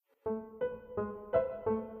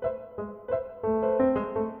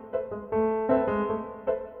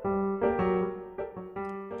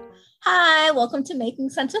welcome to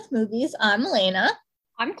Making Sense of Movies. I'm Elena.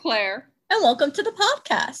 I'm Claire. And welcome to the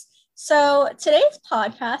podcast. So today's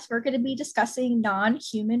podcast, we're going to be discussing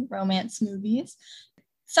non-human romance movies.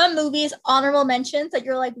 Some movies, honorable mentions that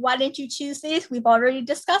you're like, why didn't you choose these? We've already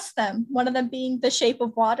discussed them. One of them being The Shape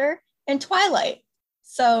of Water and Twilight.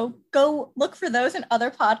 So go look for those in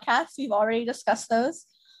other podcasts. We've already discussed those.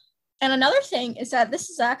 And another thing is that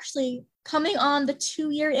this is actually coming on the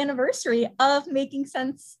 2-year anniversary of Making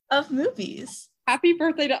Sense of Movies. Happy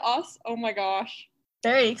birthday to us. Oh my gosh.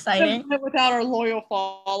 Very exciting. Without our loyal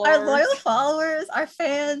followers. Our loyal followers, our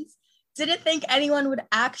fans, didn't think anyone would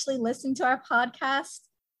actually listen to our podcast,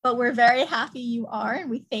 but we're very happy you are, and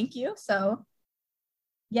we thank you. So,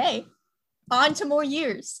 yay. On to more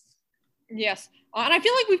years. Yes. And I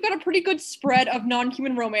feel like we've got a pretty good spread of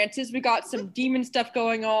non-human romances. We got some demon stuff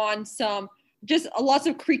going on, some just lots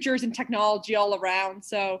of creatures and technology all around.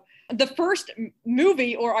 So the first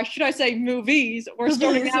movie, or should I say movies, we're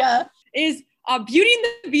starting out is Beauty and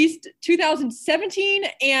the Beast 2017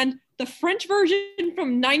 and the French version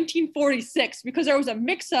from 1946, because there was a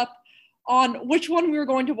mix-up on which one we were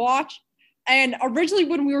going to watch. And originally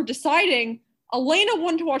when we were deciding, Elena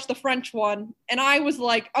wanted to watch the French one, and I was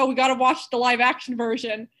like, oh, we got to watch the live action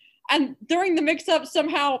version. And during the mix-up,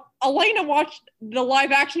 somehow Elena watched the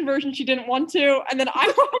live action version she didn't want to, and then I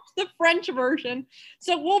watched the French version.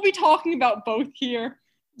 So we'll be talking about both here.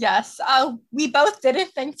 Yes, we both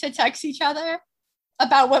didn't think to text each other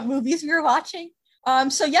about what movies we were watching.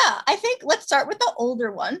 So yeah, I think let's start with the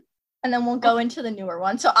older one, and then we'll go into the newer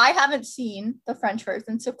one. So I haven't seen the French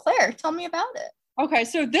version. So Claire, tell me about it. Okay,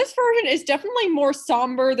 so this version is definitely more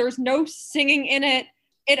somber. There's no singing in it.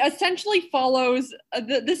 It essentially follows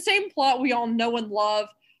the same plot we all know and love.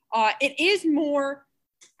 It is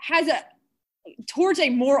towards a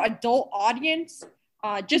more adult audience,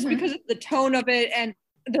 just because of the tone of it, and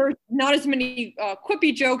there's not as many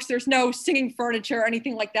quippy jokes. There's no singing furniture or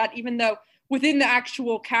anything like that, even though within the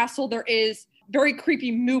actual castle there is very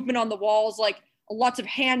creepy movement on the walls, like lots of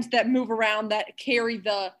hands that move around that carry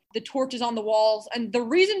the torches on the walls. And the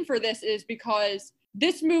reason for this is because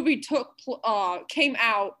this movie came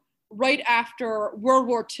out right after World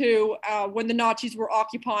War II, when the Nazis were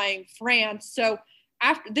occupying France. So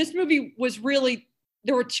after this movie was really,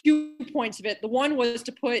 there were 2 points of it. The one was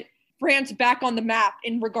to put France back on the map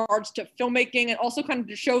in regards to filmmaking, and also kind of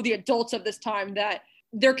to show the adults of this time that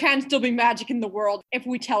there can still be magic in the world if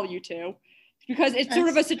we tell you to. Because it's sort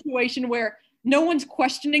of a situation where no one's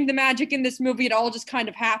questioning the magic in this movie. It all just kind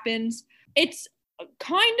of happens. It's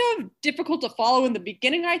kind of difficult to follow in the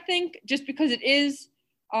beginning, I think, just because it is,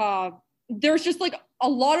 there's just like a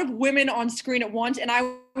lot of women on screen at once. And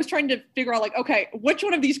I was trying to figure out like, okay, which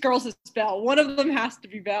one of these girls is Belle? One of them has to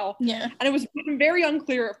be Belle. Yeah. And it was very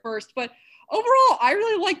unclear at first, but overall, I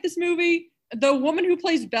really like this movie. The woman who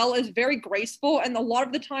plays Belle is very graceful. And a lot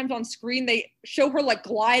of the times on screen, they show her like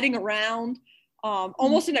gliding around,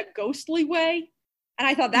 almost in a ghostly way. And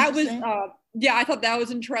I thought that was, I thought that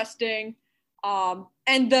was interesting.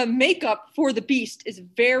 And the makeup for the Beast is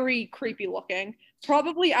very creepy looking.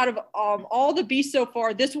 Probably out of all the Beasts so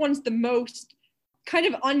far, this one's the most kind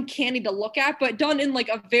of uncanny to look at, but done in like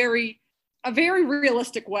a very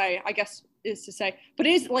realistic way, I guess is to say. But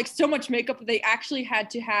it is like so much makeup that they actually had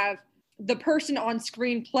to have the person on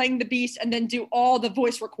screen playing the Beast and then do all the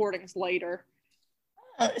voice recordings later.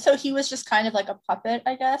 So he was just kind of like a puppet,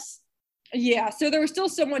 I guess? Yeah, so there was still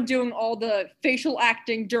someone doing all the facial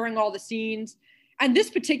acting during all the scenes. And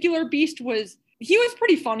this particular Beast he was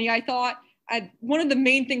pretty funny, I thought. One of the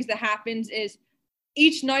main things that happens is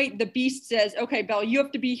each night the Beast says, okay, Belle, you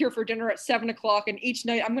have to be here for dinner at 7:00. And each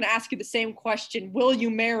night I'm going to ask you the same question. Will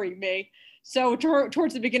you marry me? So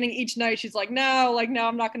towards the beginning, each night she's like, no,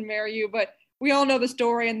 I'm not going to marry you. But we all know the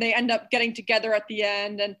story, and they end up getting together at the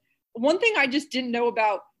end. And one thing I just didn't know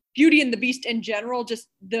about Beauty and the Beast in general, just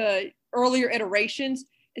the earlier iterations,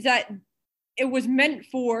 is that it was meant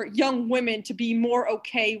for young women to be more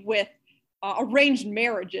okay with arranged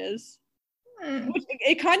marriages. Which,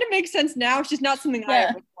 it kind of makes sense now. It's just not something I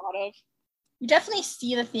ever thought of. You definitely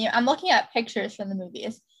see the theme. I'm looking at pictures from the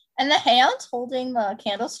movies. And the hands holding the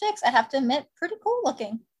candlesticks, I have to admit, pretty cool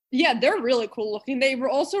looking. Yeah, they're really cool looking. They were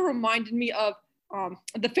also reminded me of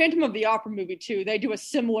the Phantom of the Opera movie too. They do a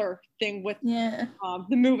similar thing with the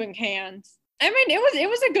moving hands. I mean, it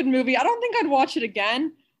was a good movie. I don't think I'd watch it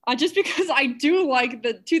again, just because I do like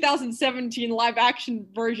the 2017 live action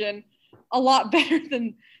version a lot better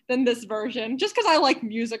than this version, just because I like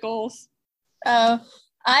musicals.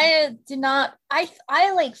 I did not.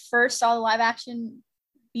 I like first saw the live action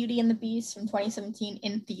Beauty and the Beast from 2017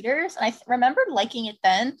 in theaters, and I remembered liking it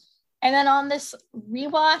then. And then on this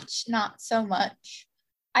rewatch, not so much.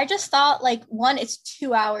 I just thought, like, one, it's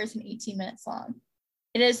 2 hours and 18 minutes long.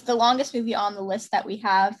 It is the longest movie on the list that we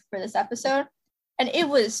have for this episode. And it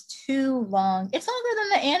was too long. It's longer than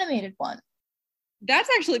the animated one.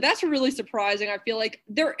 That's really surprising. I feel like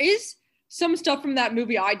there is some stuff from that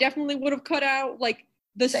movie I definitely would have cut out. Like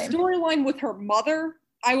the storyline with her mother,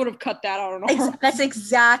 I would have cut that out. That's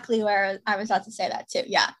exactly where I was about to say that too.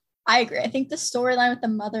 Yeah, I agree. I think the storyline with the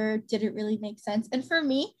mother didn't really make sense. And for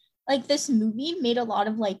me, like this movie made a lot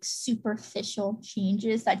of like superficial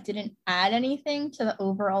changes that didn't add anything to the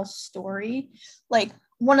overall story. Like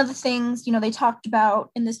one of the things, they talked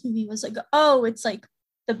about in this movie was like, oh, it's like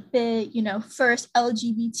the big, first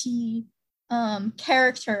LGBT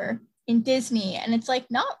character in Disney. And it's like,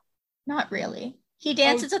 not really. He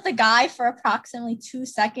dances with the guy for approximately 2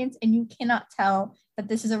 seconds, and you cannot tell that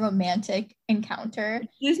this is a romantic encounter.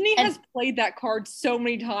 Disney has played that card so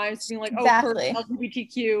many times, being like, exactly. first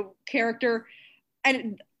LGBTQ character.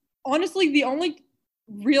 And honestly, the only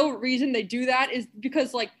real reason they do that is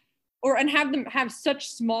because and have them have such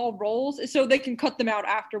small roles so they can cut them out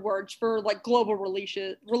afterwards for like global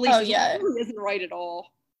releases. Oh yeah, it really isn't right at all.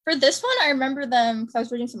 For this one, I remember them because I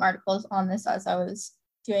was reading some articles on this as I was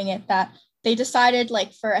doing it, that they decided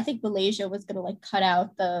I think Malaysia was gonna like cut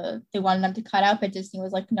out they wanted them to cut out, but Disney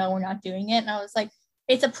was like, no, we're not doing it. And I was like,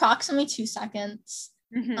 it's approximately 2 seconds.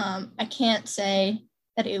 Mm-hmm. I can't say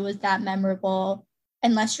that it was that memorable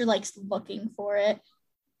unless you're like looking for it.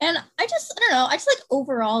 And I don't know. I just like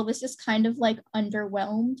overall was just kind of like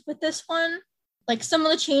underwhelmed with this one. Like some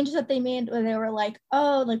of the changes that they made where they were like,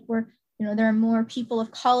 oh, like there are more people of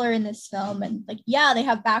color in this film. And like, yeah, they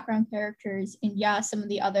have background characters. And yeah, some of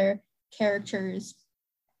the other characters,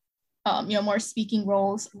 more speaking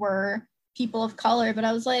roles were people of color. But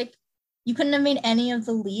I was like, you couldn't have made any of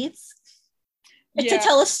the leads to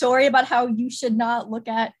tell a story about how you should not look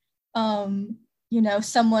at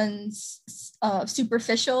someone's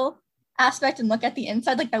superficial aspect and look at the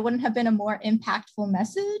inside. Like that wouldn't have been a more impactful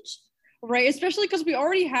message, right? Especially because we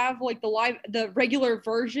already have like the regular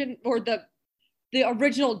version or the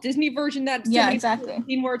original Disney version exactly,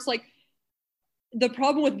 where it's like the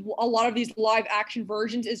problem with a lot of these live action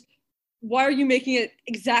versions is why are you making it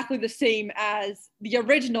exactly the same as the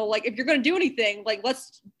original? Like if you're going to do anything, like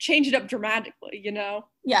let's change it up dramatically,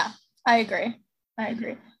 Yeah, I agree.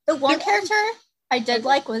 The one character I did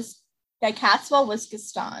like was Catswell was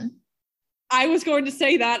Gaston. I was going to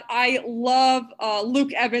say that. I love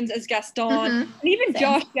Luke Evans as Gaston, and even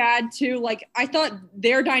Josh Gad too. Like I thought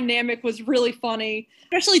their dynamic was really funny.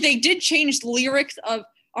 Especially they did change the lyrics of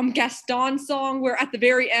Gaston's song, where at the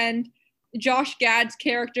very end, Josh Gad's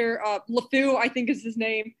character, LeFou, I think is his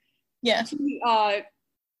name. Yeah. He,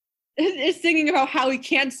 is singing about how he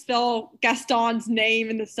can't spell Gaston's name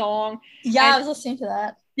in the song. Yeah, and I was listening to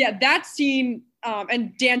that. Yeah, that scene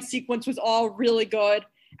and dance sequence was all really good.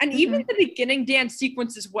 And even the beginning dance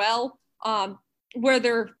sequence as well,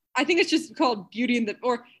 where I think it's just called Beauty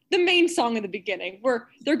or the main song in the beginning, where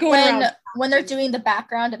they're going around. When they're doing the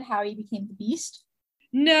background of how he became the Beast?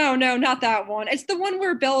 No, not that one. It's the one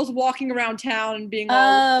where Belle's walking around town and being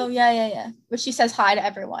yeah. But she says hi to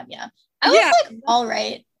everyone, yeah. I was like, all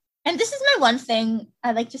right. And this is my one thing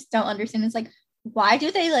I like just don't understand. It's like, why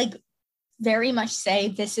do they like very much say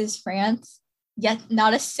this is France, yet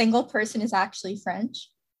not a single person is actually French?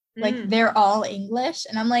 Like they're all English.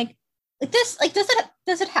 And I'm like this, like,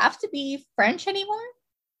 does it have to be French anymore?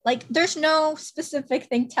 Like there's no specific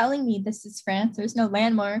thing telling me this is France. There's no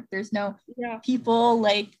landmark. There's no people.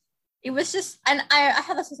 Like it was just, and I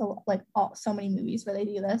have this with like so many movies where they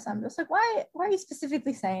do this. I'm just like, why are you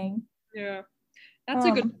specifically saying? Yeah, that's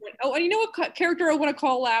a good point. Oh, and you know what character I want to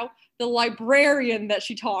call out? The librarian that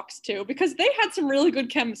she talks to, because they had some really good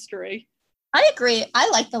chemistry. I agree. I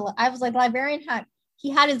was like, librarian he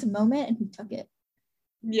had his moment and he took it.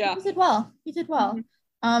 Yeah, he did well.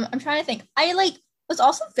 I'm trying to think. I like was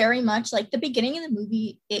also very much like the beginning of the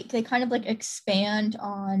movie. They kind of like expand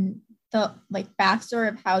on the like backstory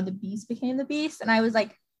of how the Beast became the Beast, and I was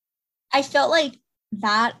like, I felt like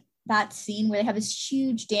that scene where they have this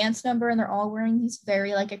huge dance number and they're all wearing these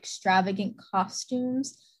very like extravagant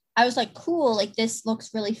costumes. I was like, cool, like this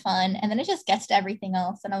looks really fun, and then it just gets to everything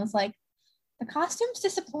else, and I was like, the costume's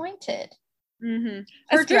disappointed.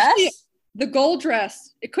 Her dress, the gold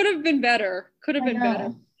dress, it could have been better.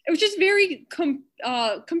 Better. It was just very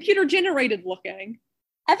computer generated looking.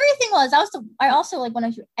 Everything was. I also like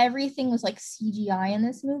when everything was like CGI in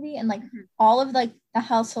this movie, and like all of like the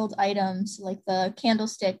household items, like the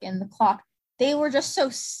candlestick and the clock, they were just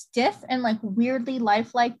so stiff and like weirdly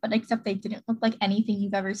lifelike, but except they didn't look like anything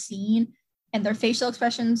you've ever seen, and their facial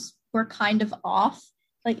expressions were kind of off.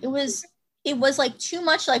 Like it was like too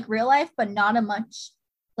much like real life, but not a much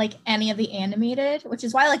like any of the animated, which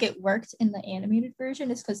is why like it worked in the animated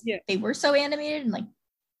version, is because they were so animated, and like,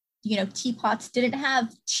 you know, teapots didn't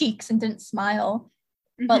have cheeks and didn't smile,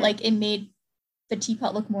 but like it made the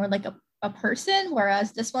teapot look more like a person,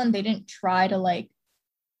 whereas this one they didn't try to like,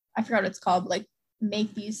 I forgot what it's called, like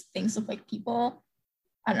make these things look like people.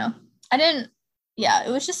 I don't know.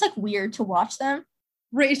 It was just like weird to watch them.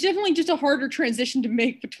 Right, it's definitely just a harder transition to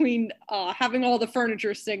make between having all the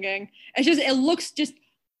furniture singing. It looks just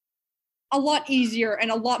a lot easier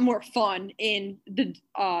and a lot more fun in the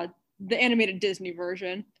animated Disney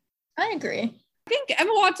version. I agree. I think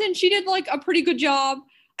Emma Watson, she did like a pretty good job,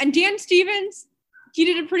 and Dan Stevens, he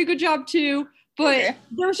did a pretty good job too. But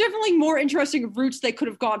there's definitely more interesting routes they could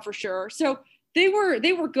have gone for sure. So they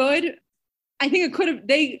were good. I think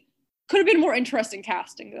they could have been more interesting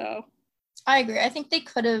casting though. I agree. I think they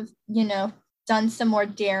could have, you know, done some more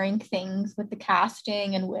daring things with the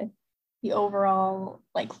casting and with the overall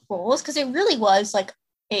like roles, because it really was like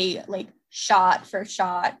a like shot for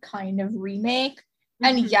shot kind of remake.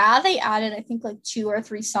 And yeah, they added I think like 2 or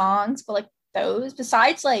 3 songs, but like those,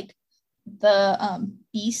 besides like the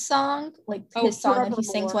Beast song, like his song that he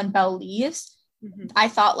sings when Belle leaves, I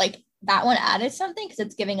thought like that one added something, because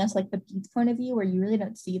it's giving us like the Beast point of view, where you really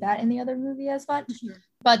don't see that in the other movie as much.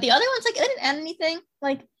 But the other ones, like, it didn't add anything.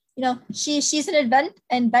 Like, you know, she's an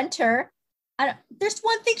inventor. There's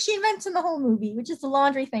one thing she invents in the whole movie, which is the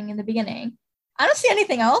laundry thing in the beginning. I don't see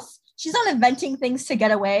anything else. She's not inventing things to get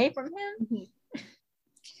away from him.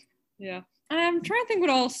 Yeah. I'm trying to think what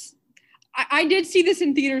else. I did see this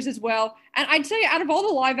in theaters as well. And I'd say out of all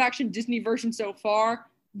the live action Disney versions so far,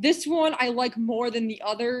 this one I like more than the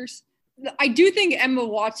others. I do think Emma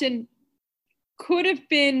Watson could have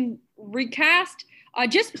been recast,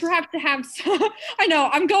 just perhaps to have some, I know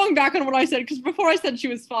I'm going back on what I said, because before I said she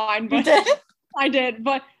was fine, but I did.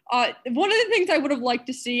 But one of the things I would have liked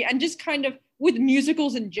to see, and just kind of with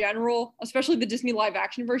musicals in general, especially the Disney live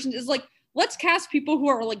action versions, is like, let's cast people who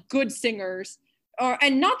are like good singers,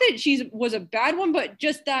 and not that she was a bad one, but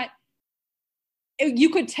just that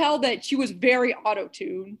you could tell that she was very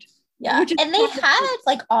auto-tuned. Yeah, and they had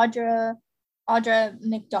like Audra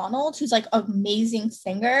McDonald, who's like an amazing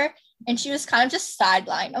singer, and she was kind of just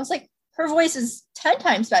sidelined. I was like, her voice is 10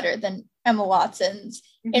 times better than Emma Watson's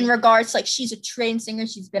in regards, like, she's a trained singer,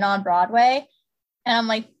 she's been on Broadway, and I'm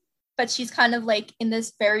like, but she's kind of like in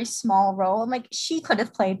this very small role. I'm like, she could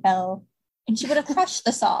have played Belle, and she would have crushed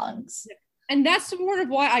the songs. And that's sort of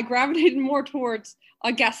why I gravitated more towards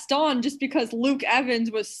Gaston, just because Luke Evans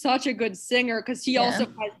was such a good singer, because he also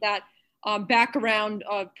has that background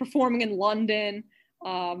performing in London.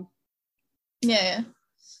 No,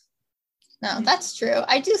 that's true.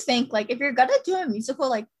 I do think, like, if you're gonna do a musical,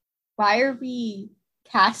 like, why are we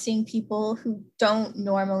casting people who don't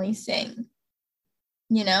normally sing?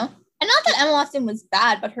 You know? And not that Emma Watson was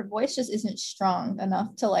bad, but her voice just isn't strong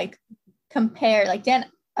enough to like compare. Like Dan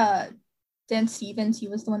Stevens, he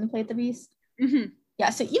was the one who played the Beast. Yeah,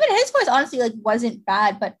 so even his voice honestly like wasn't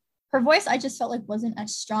bad, but her voice I just felt like wasn't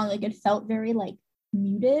as strong. Like it felt very like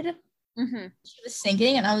muted. She was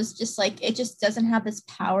singing, and I was just like, it just doesn't have this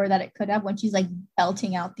power that it could have when she's like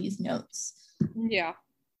belting out these notes. Yeah.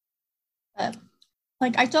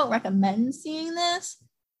 Like, I don't recommend seeing this,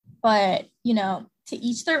 but you know, to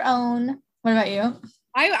each their own. What about you?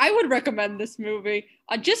 I would recommend this movie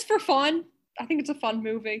just for fun. I think it's a fun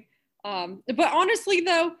movie. But honestly,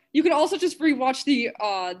 though, you could also just rewatch the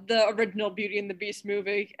original Beauty and the Beast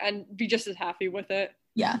movie and be just as happy with it.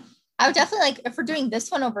 Yeah, I would definitely, like, if we're doing this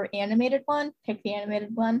one over animated one, pick the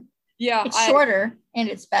animated one. Yeah, it's shorter and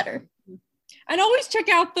it's better. And always check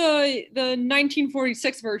out the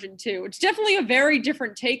 1946 version too. It's definitely a very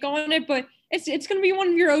different take on it, but it's going to be one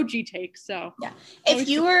of your OG takes. So yeah, if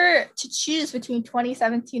you were to choose between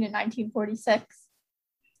 2017 and 1946,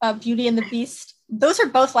 Beauty and the Beast, those are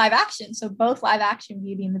both live action. So both live action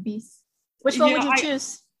Beauty and the Beast. Which one would you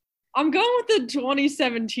choose? I'm going with the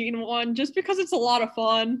 2017 one just because it's a lot of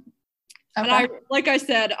fun. Okay. And like I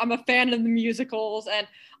said, I'm a fan of the musicals, and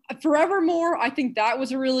Forevermore, I think that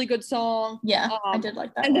was a really good song. Yeah, I did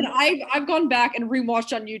like that. And then I've gone back and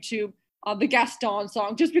rewatched on YouTube the Gaston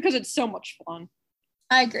song just because it's so much fun.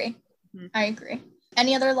 I agree. I agree.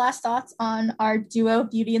 Any other last thoughts on our duo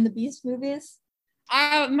Beauty and the Beast movies?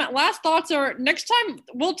 My last thoughts are, next time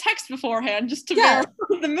we'll text beforehand just to verify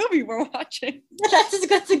the movie we're watching.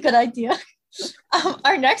 That's a good idea.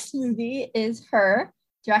 Our next movie is Her,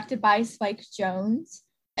 directed by Spike Jonze.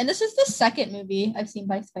 And this is the second movie I've seen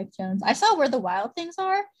by Spike Jonze. I saw Where the Wild Things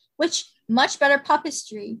Are, which much better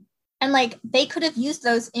puppetry. And like they could have used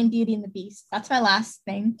those in Beauty and the Beast. That's my last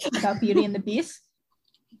thing about Beauty and the Beast.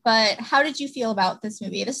 But how did you feel about this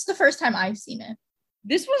movie? This is the first time I've seen it.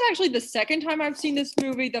 This was actually the second time I've seen this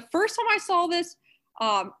movie. The first time I saw this,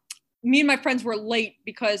 me and my friends were late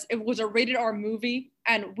because it was a rated R movie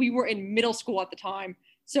and we were in middle school at the time.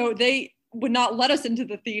 So they would not let us into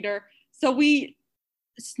the theater. So we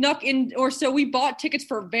snuck in, or so we bought tickets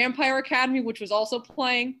for Vampire Academy, which was also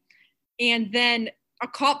playing. And then a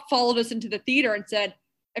cop followed us into the theater and said,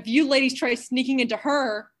 if you ladies try sneaking into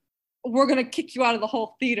her, we're going to kick you out of the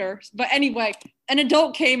whole theater. But anyway, an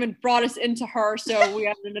adult came and brought us into her. So we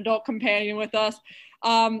had an adult companion with us.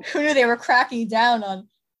 Who knew they were cracking down on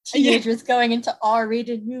teenagers going into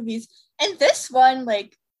R-rated movies? And this one,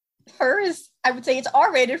 like, hers, I would say it's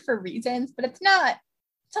R-rated for reasons, but it's not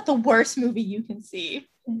the worst movie you can see.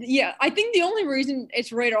 Yeah, I think the only reason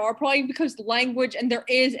it's rated R probably because language, and there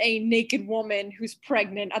is a naked woman who's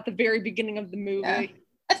pregnant at the very beginning of the movie. Yeah.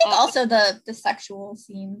 I think also the sexual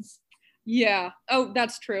scenes. Yeah. Oh,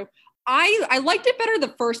 that's true. I liked it better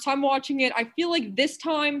the first time watching it. I feel like this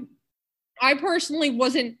time I personally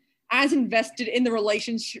wasn't as invested in the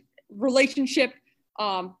relationship.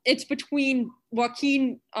 It's between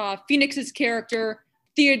Joaquin Phoenix's character,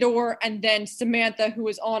 Theodore, and then Samantha, who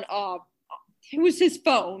was on who was his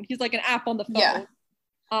phone. He's like an app on the phone. Yeah.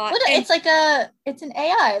 It's an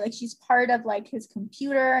AI. Like she's part of like his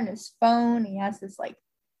computer and his phone. He has this like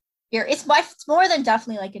it's more than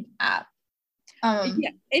definitely like an app.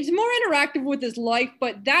 Yeah, it's more interactive with his life,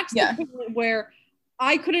 but that's the point where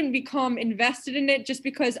I couldn't become invested in it just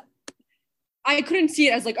because I couldn't see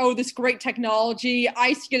it as like, oh, this great technology.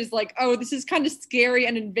 I see it as like, oh, this is kind of scary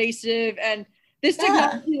and invasive. And this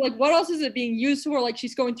technology, like, what else is it being used for? Like,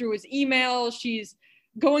 she's going through his emails. She's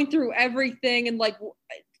going through everything. And like,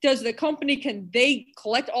 does the company, can they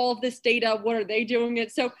collect all of this data? What are they doing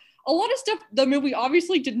it? So a lot of stuff the movie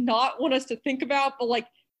obviously did not want us to think about, but like,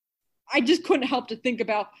 I just couldn't help to think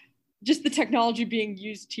about just the technology being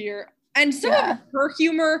used here. And some of her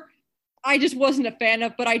humor, I just wasn't a fan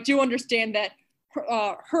of, but I do understand that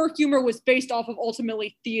her humor was based off of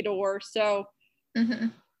ultimately Theodore. So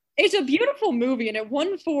it's a beautiful movie and it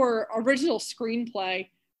won for original screenplay.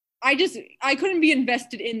 I couldn't be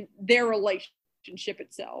invested in their relationship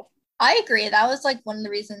itself. I agree. That was like one of the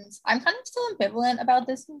reasons I'm kind of still ambivalent about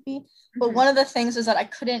this movie. But one of the things was that I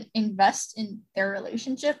couldn't invest in their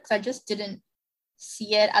relationship because I just didn't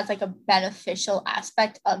see it as like a beneficial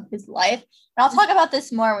aspect of his life. And I'll talk about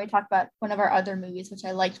this more when we talk about one of our other movies, which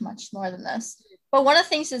I liked much more than this. But one of the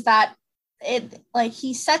things is that it like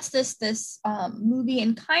he sets this movie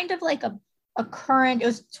in kind of like a current, it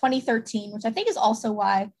was 2013, which I think is also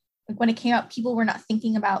why like when it came out, people were not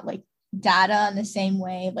thinking about like data in the same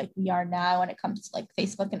way like we are now when it comes to like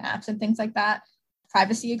Facebook and apps and things like that,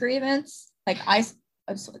 privacy agreements. Like I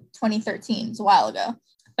was 2013, it's a while ago,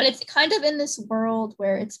 but it's kind of in this world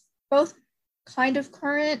where it's both kind of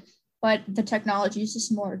current, but the technology is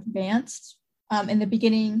just more advanced. In the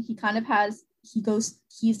beginning,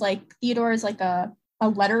 he's like Theodore is like a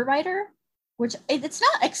letter writer, which it's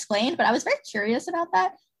not explained, but I was very curious about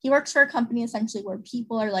that. He works for a company essentially where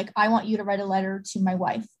people are like, I want you to write a letter to my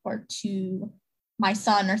wife or to my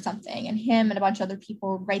son or something. And him and a bunch of other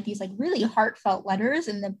people write these like really heartfelt letters.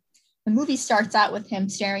 And the movie starts out with him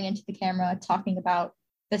staring into the camera, talking about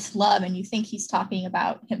this love. And you think he's talking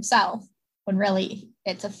about himself when really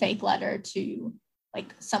it's a fake letter to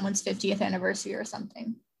like someone's 50th anniversary or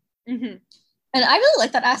something. And I really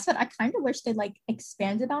like that aspect. I kind of wish they like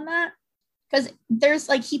expanded on that. Because there's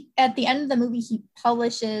like at the end of the movie, he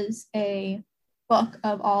publishes a book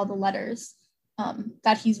of all the letters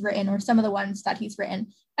that he's written or some of the ones that he's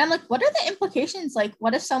written. And I'm like, what are the implications? Like,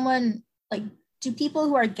 what if someone like, do people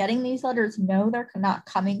who are getting these letters know they're not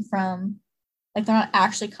coming from, like, they're not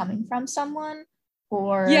actually coming from someone?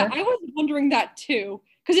 Or yeah, I was wondering that too.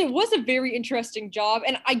 Because it was a very interesting job.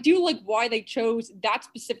 And I do like why they chose that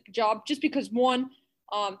specific job, just because one,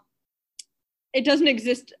 it doesn't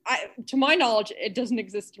exist. To my knowledge, it doesn't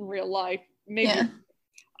exist in real life. Maybe,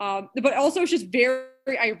 but also it's just very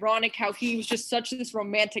ironic how he was just such this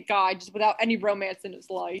romantic guy, just without any romance in his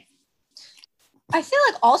life. I feel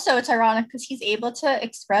like also it's ironic because he's able to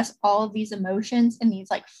express all of these emotions in these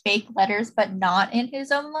like fake letters, but not in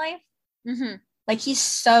his own life. Like he's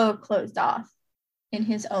so closed off in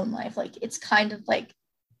his own life. Like it's kind of like,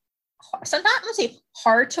 so not to say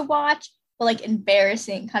hard to watch, but like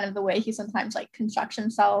embarrassing kind of the way he sometimes like constructs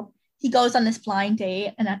himself. He goes on this blind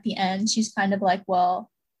date and at the end she's kind of like, well,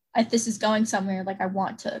 if this is going somewhere, like I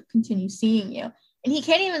want to continue seeing you. And he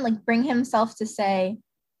can't even like bring himself to say,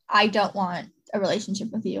 I don't want a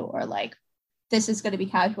relationship with you, or like this is going to be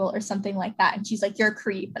casual or something like that. And she's like, you're a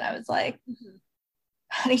creep. And I was like,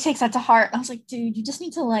 and he takes that to heart. I was like, dude, you just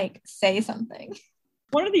need to like say something.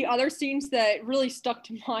 One of the other scenes that really stuck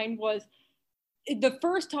to mind was the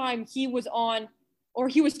first time he was on, or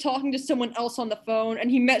he was talking to someone else on the phone, and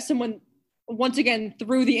he met someone once again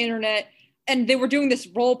through the internet, and they were doing this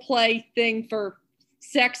role play thing for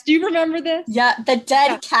sex. Do you remember this? Yeah, the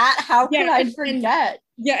dead cat. How could I forget?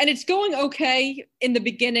 And it's going okay in the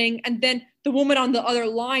beginning, and then the woman on the other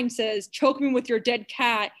line says, choke me with your dead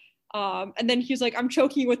cat. And then he was like, I'm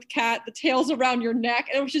choking you with the cat, the tail's around your neck.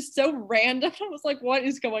 And it was just so random. I was like, what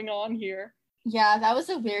is going on here? Yeah, that was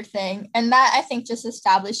a weird thing. And that, I think, just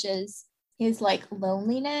establishes his like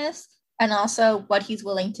loneliness and also what he's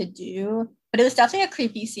willing to do. But it was definitely a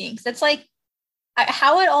creepy scene, because it's like,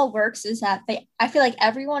 how it all works is that I feel like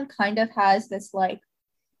everyone kind of has this like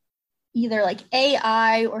either like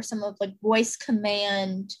AI or some of like voice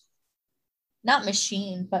command, not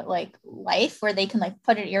machine, but like life, where they can like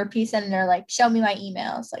put an earpiece in and they're like, show me my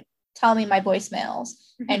emails, like tell me my voicemails.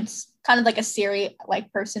 And it's kind of like a Siri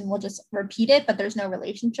like person will just repeat it, but there's no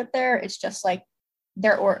relationship there. It's just like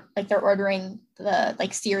they're ordering the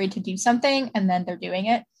like Siri to do something, and then they're doing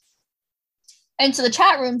it. And so the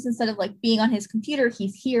chat rooms, instead of like being on his computer,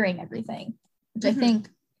 he's hearing everything, which I think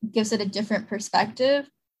gives it a different perspective.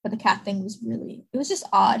 But the cat thing was it was just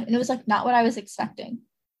odd. And it was like not what I was expecting.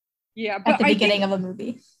 Yeah, but at the beginning of a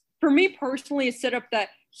movie. For me personally, it's set up that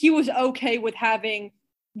he was okay with having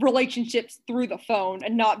relationships through the phone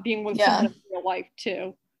and not being with someone in real life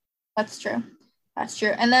too. That's true.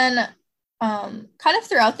 And then kind of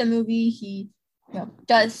throughout the movie, he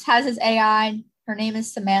has his AI. Her name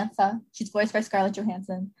is Samantha. She's voiced by Scarlett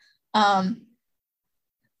Johansson. And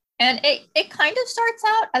it kind of starts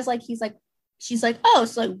out as like she's like, oh,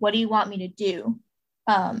 so like what do you want me to do?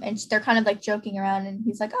 And they're kind of like joking around, and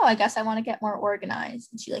he's like, oh, I guess I want to get more organized.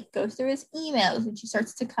 And she like goes through his emails, and she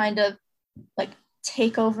starts to kind of like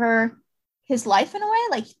take over his life in a way.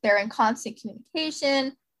 Like they're in constant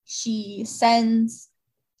communication. She sends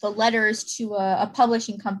the letters to a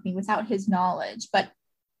publishing company without his knowledge, but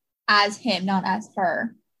as him, not as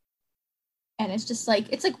her. And it's just like,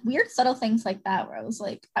 it's like weird subtle things like that where I was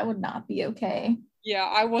like, I would not be okay. Yeah,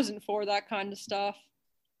 I wasn't for that kind of stuff.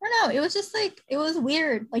 I don't know. It was just like, it was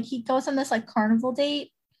weird. Like he goes on this like carnival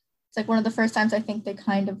date. It's like one of the first times I think they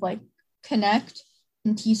kind of like connect,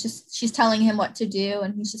 and she's telling him what to do,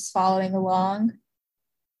 and he's just following along.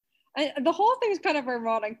 And the whole thing is kind of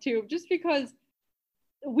ironic too, just because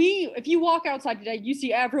if you walk outside today, you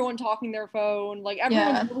see everyone talking their phone, like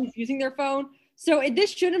everyone's always using their phone. So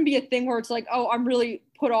this shouldn't be a thing where it's like, oh, I'm really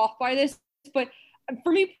put off by this. But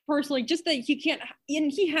for me personally, just that he can't,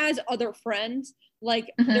 and he has other friends.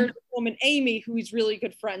 Like there's a woman, Amy, who he's really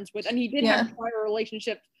good friends with, and he did have a prior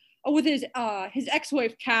relationship with his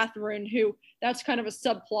ex-wife, Catherine, who that's kind of a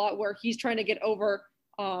subplot where he's trying to get over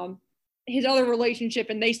his other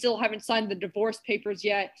relationship, and they still haven't signed the divorce papers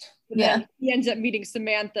yet. But then he ends up meeting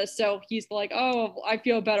Samantha, so he's like, oh, I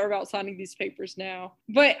feel better about signing these papers now.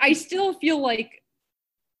 But I still feel like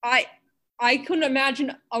I couldn't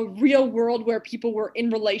imagine a real world where people were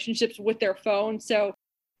in relationships with their phone. So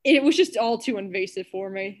it was just all too invasive for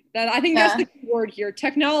me. I think that's the key word here.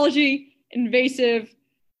 Technology, invasive.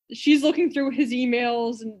 She's looking through his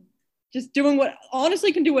emails and just doing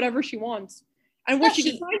honestly can do whatever she wants. And what she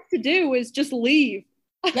decides to do is just leave.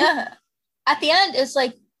 Yeah. At the end, it's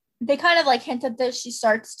like, they kind of like hint at this. She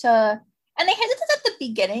starts to, and they hinted this at the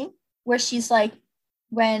beginning, where she's like,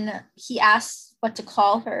 when he asks what to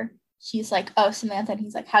call her, she's like, oh, Samantha. And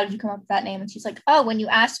he's like, how did you come up with that name? And she's like, oh, when you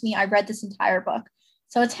asked me, I read this entire book.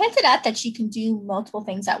 So it's hinted at that she can do multiple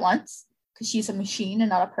things at once, because she's a machine and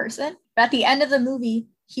not a person. But at the end of the movie,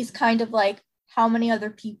 he's kind of like, how many other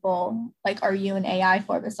people like are you an AI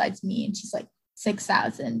for besides me? And she's like,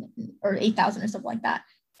 6,000 or 8,000 or something like that.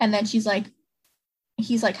 And then he's like,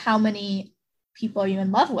 how many people are you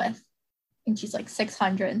in love with? And she's like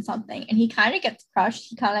 600 and something. And he kind of gets crushed.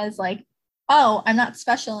 He kind of is like, oh, I'm not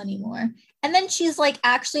special anymore. And then she's like,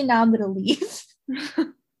 actually, now I'm gonna leave. I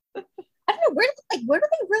don't know, where do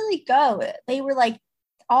they really go? They were like,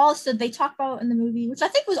 also they talk about in the movie, which I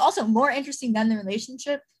think was also more interesting than the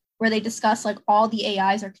relationship, where they discuss like all the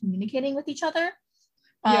AIs are communicating with each other.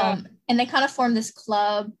 And they kind of form this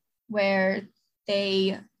club where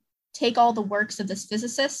they take all the works of this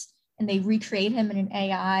physicist and they recreate him in an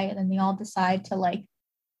AI, and then they all decide to like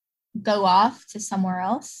go off to somewhere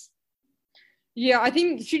else. Yeah, I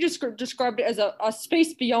think she just described it as a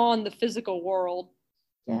space beyond the physical world.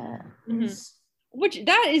 Yeah. Which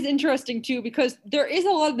that is interesting too, because there is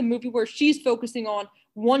a lot of the movie where she's focusing on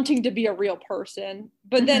wanting to be a real person,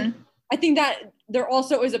 but then I think that there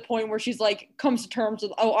also is a point where she's like comes to terms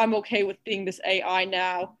with, oh, I'm okay with being this AI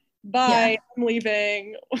now. Bye, I'm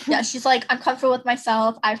leaving. Yeah, she's like, I'm comfortable with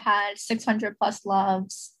myself. I've had 600 plus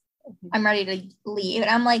loves. I'm ready to leave.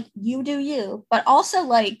 And I'm like, you do you. But also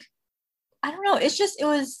like, I don't know. It's just it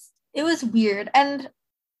was weird. And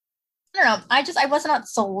I don't know. I was not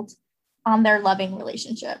sold on their loving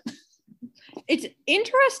relationship. It's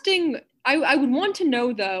interesting. I would want to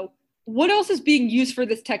know though, what else is being used for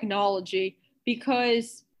this technology?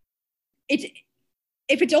 Because if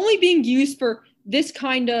it's only being used for this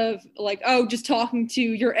kind of like, oh, just talking to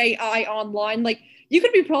your AI online, like you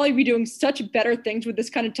could probably be doing such better things with this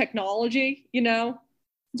kind of technology, you know?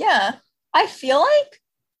 Yeah. I feel like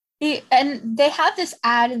and they have this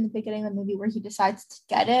ad in the beginning of the movie where he decides to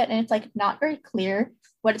get it, and it's like not very clear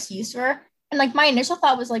what it's used for. And like my initial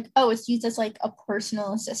thought was like, oh, it's used as like a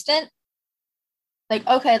personal assistant. Like,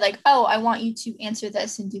 okay, like, oh, I want you to answer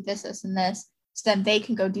this and do this, this, and this. So then they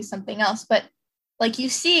can go do something else. But like you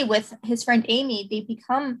see with his friend Amy, they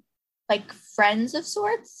become like friends of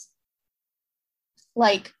sorts.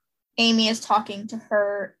 Like Amy is talking to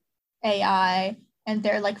her AI and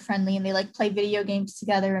they're like friendly and they like play video games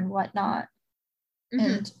together and whatnot. Mm-hmm.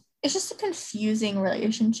 And it's just a confusing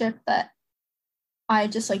relationship that I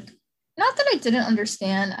just like, not that I didn't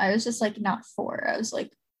understand. I was just like not for. I was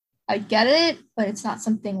like, I get it, but it's not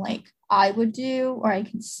something like I would do, or I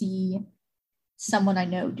can see someone I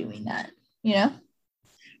know doing that, you know?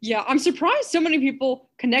 Yeah, I'm surprised so many people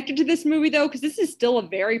connected to this movie though, because this is still a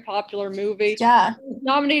very popular movie. Yeah. It was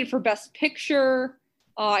nominated for Best Picture.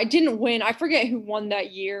 It didn't win. I forget who won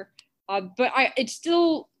that year. But it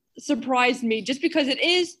still surprised me just because it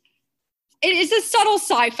is a subtle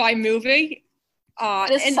sci-fi movie.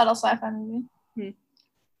 It is a subtle sci-fi movie.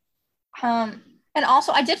 And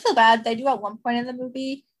also I did feel bad. They do at one point in the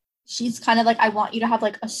movie, she's kind of like, I want you to have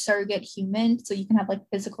like a surrogate human so you can have like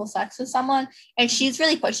physical sex with someone. And she's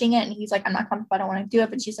really pushing it. And he's like, I'm not comfortable. I don't want to do it.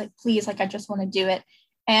 But she's like, please, like, I just want to do it.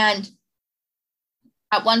 And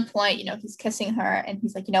at one point, you know, he's kissing her and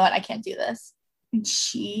he's like, you know what? I can't do this. And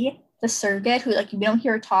she, the surrogate, who like, we don't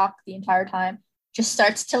hear her talk the entire time, just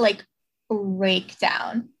starts to like break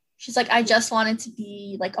down. She's like, I just wanted to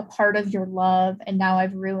be like a part of your love. And now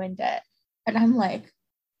I've ruined it. And I'm like,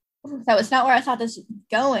 that was not where I thought this was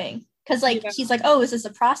going. Because like he's like, oh, is this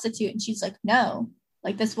a prostitute? And she's like, no,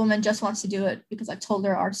 like this woman just wants to do it because I told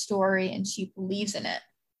her our story and she believes in it.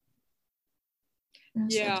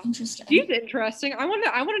 Yeah, like, interesting. She's interesting. I want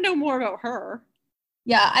to know more about her.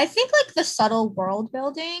 Yeah, I think like the subtle world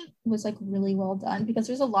building was like really well done because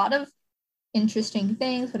there's a lot of interesting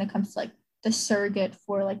things when it comes to like the surrogate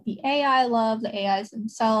for like the AI love, the AIs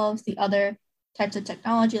themselves, the other types of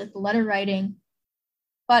technology like the letter writing.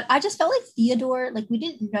 But I just felt like Theodore, like we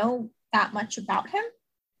didn't know that much about him.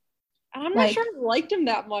 I'm not sure I liked him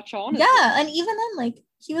that much, honestly. Yeah, and even then, like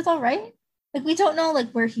he was all right. Like we don't know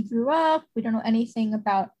like where he grew up. We don't know anything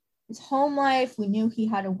about his home life. We knew he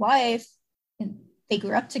had a wife and they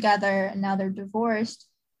grew up together and now they're divorced.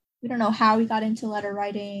 We don't know how he got into letter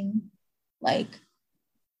writing. Like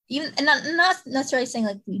even and not necessarily saying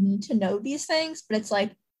like we need to know these things, but it's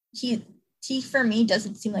like he for me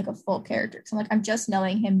doesn't seem like a full character. So I'm like, I'm just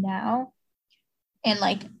knowing him now. And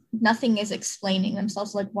like nothing is explaining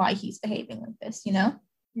themselves like why he's behaving like this, you know?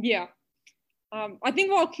 Yeah. I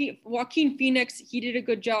think Joaquin Phoenix, he did a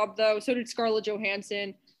good job though. So did Scarlett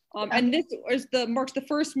Johansson. And this marks the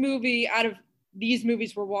first movie out of these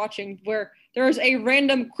movies we're watching where there is a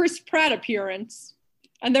random Chris Pratt appearance,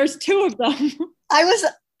 and there's two of them. I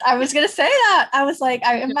was gonna say that. I was like,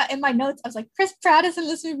 in my notes, I was like, Chris Pratt is in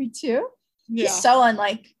this movie too. Yeah. He's so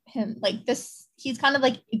unlike him. Like this, he's kind of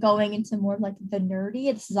like going into more like the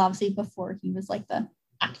nerdy. This is obviously before he was like the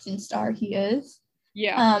action star he is.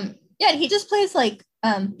 Yeah. Yeah, and he just plays like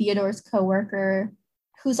Theodore's coworker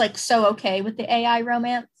who's like so okay with the AI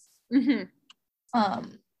romance. Mm-hmm.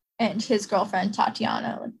 And his girlfriend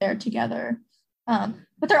Tatiana, like they're together.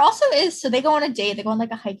 But there also is, so they go on a date, they go on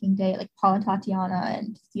like a hiking date, like Paul and Tatiana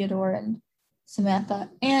and Theodore and Samantha,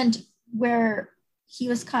 and where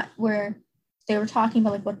they were talking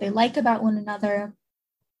about like what they like about one another.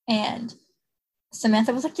 And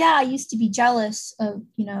Samantha was like, yeah, I used to be jealous of,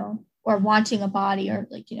 you know, or wanting a body or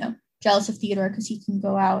like, you know, jealous of Theodore because he can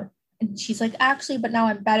go out. And she's like, actually, but now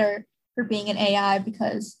I'm better for being an AI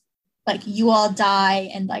because like you all die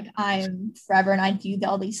and like I'm forever and I do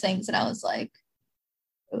all these things. And I was like,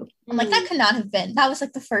 ooh. I'm like, that could not have been. That was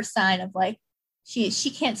like the first sign of like, she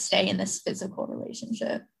can't stay in this physical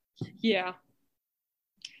relationship. Yeah.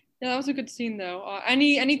 Yeah, that was a good scene though.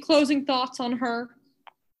 Any closing thoughts on her?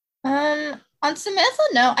 On Samantha,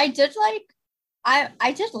 no. I did like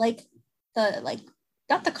the like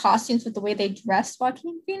not the costumes, but the way they dressed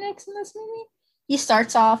Joaquin Phoenix in this movie. He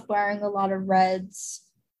starts off wearing a lot of reds,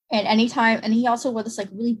 and he also wore this like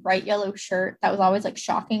really bright yellow shirt that was always like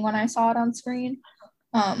shocking when I saw it on screen.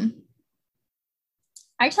 I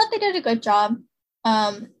just thought they did a good job.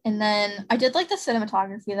 And then I did like the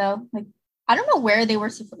cinematography though. Like I don't know where they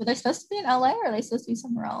were they supposed to be in LA or are they supposed to be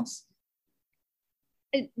somewhere else?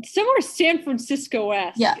 Somewhere San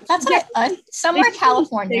Francisco-esque. Yeah, that's what somewhere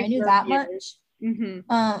California. I knew that much. Mm-hmm.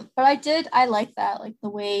 But I like that, like the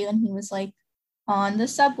way when he was like on the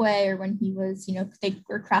subway or when he was, they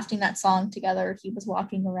were crafting that song together, he was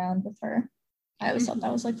walking around with her. I always thought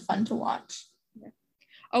that was like fun to watch.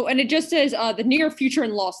 Oh, and it just says the near future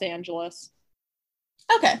in Los Angeles.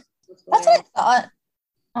 Okay, that's what I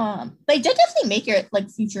thought. They did definitely make it like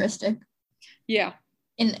futuristic. Yeah.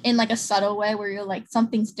 In like a subtle way where you're like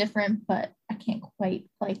something's different, but I can't quite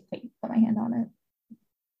like put my hand on it.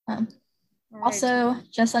 Right. Also,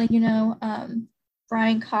 just letting you know,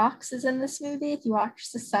 Brian Cox is in this movie. If you watch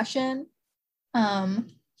Succession,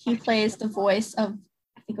 he plays the voice of,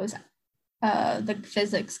 I think it was the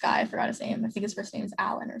physics guy. I forgot his name. I think his first name is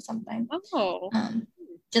Alan or something. Oh.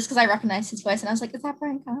 Just because I recognized his voice and I was like, is that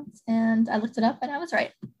Brian Cox? And I looked it up and I was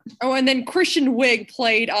right. Oh, and then Kristen Wiig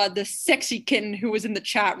played the sexy kitten who was in the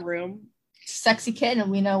chat room. Sexy kitten, and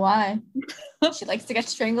we know why. She likes to get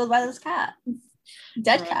strangled by those cats.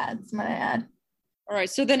 Dead cats, might I add. All right,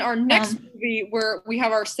 so then our next movie where we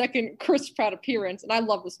have our second Chris Pratt appearance, and I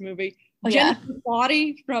love this movie. Jennifer's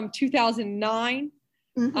Body from 2009.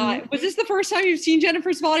 Mm-hmm. Was this the first time you've seen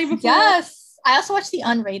Jennifer's Body before? Yes. I also watched the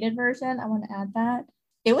unrated version. I want to add that.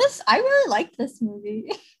 I really liked this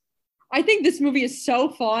movie. I think this movie is so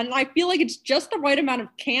fun. I feel like it's just the right amount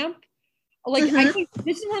of camp. Like, I think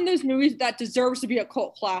this is one of those movies that deserves to be a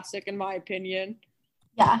cult classic, in my opinion.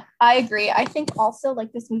 Yeah, I agree. I think also,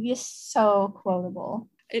 like, this movie is so quotable.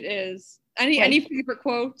 It is. Any favorite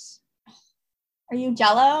quotes? Are you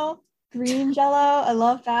Jello? Green Jello? I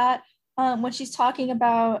love that. When she's talking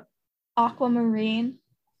about Aquamarine,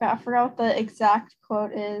 I forgot what the exact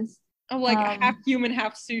quote is. Oh, like half human,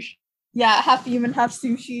 half sushi. Yeah, half human, half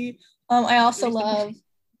sushi. I also love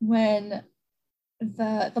when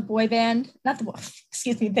the boy band, not the boy,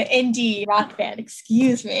 excuse me, the indie rock band,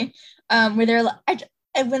 where they're like,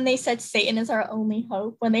 when they said Satan is our only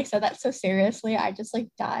hope, when they said that so seriously, I just like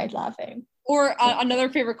died laughing. Or another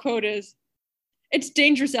favorite quote is, "It's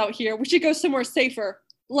dangerous out here. We should go somewhere safer,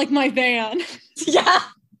 like my van." Yeah.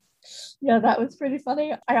 Yeah, that was pretty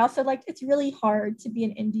funny. I also liked, it's really hard to be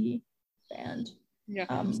an indie band. Yeah.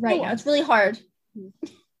 Right now, it's really hard.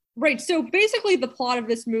 Right. So basically the plot of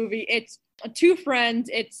this movie, it's two friends.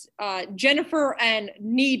 It's Jennifer and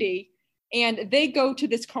Needy, and they go to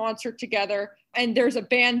this concert together, and there's a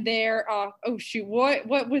band there.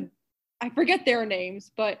 What would, I forget their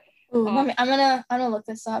names, but I'm gonna look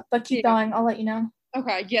this up, but keep going. I'll let you know.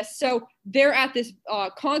 Okay, yes. So they're at this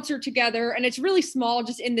concert together, and it's really small,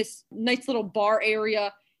 just in this nice little bar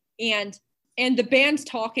area, and the band's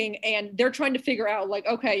talking, and they're trying to figure out, like,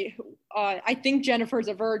 okay, I think Jennifer's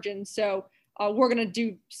a virgin, so we're gonna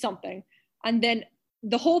do something. And then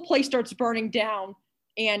the whole place starts burning down,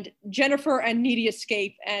 and Jennifer and Needy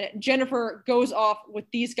escape, and Jennifer goes off with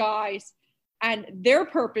these guys, and their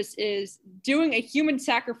purpose is doing a human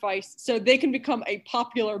sacrifice so they can become a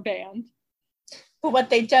popular band. But what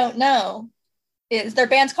they don't know is their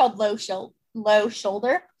band's called Low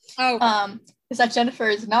Shoulder. Oh. Is that Jennifer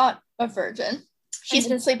is not a virgin. She's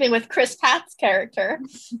been sleeping with Chris Pratt's character.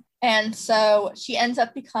 And so she ends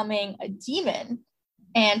up becoming a demon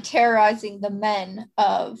and terrorizing the men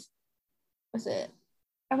of, oh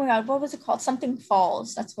my God, what was it called? Something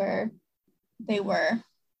Falls. That's where they were.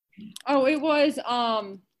 Oh, it was,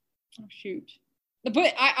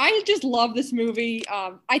 But I just love this movie.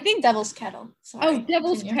 I think Devil's Kettle. Sorry.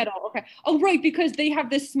 Devil's Kettle. Okay. Oh, right, because they have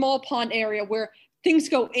this small pond area where things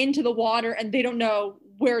go into the water and they don't know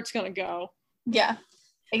where it's gonna go. Yeah,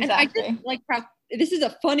 exactly. And I just like how this is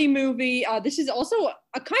a funny movie. This is also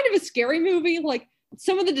a kind of a scary movie. Like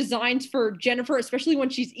some of the designs for Jennifer, especially when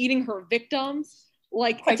she's eating her victims,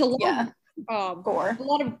 like it's a lot of gore. A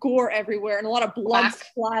lot of gore everywhere and a lot of blood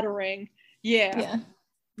splattering. Yeah.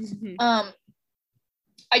 Mm-hmm.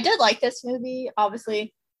 I did like this movie.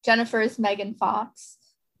 Obviously, Jennifer is Megan Fox,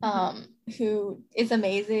 who is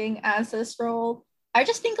amazing as this role. I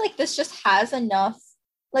just think like this just has enough,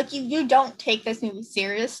 like you don't take this movie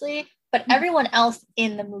seriously, but everyone else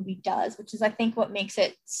in the movie does, which is I think what makes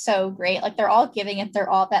it so great. Like they're all giving it their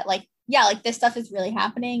all, that like, yeah, like this stuff is really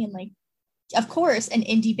happening. And like, of course, an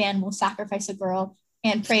indie band will sacrifice a girl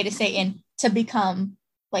and pray to Satan to become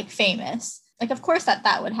like famous. Like, of course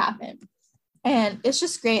that would happen. And it's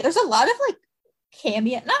just great. There's a lot of like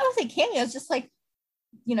cameo, not really cameos, just like,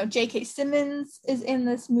 you know, J.K. Simmons is in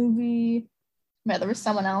this movie. Yeah, there was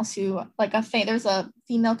someone else who like there's a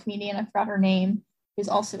female comedian, I forgot her name, who's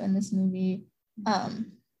also in this movie.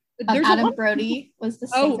 Adam Brody was the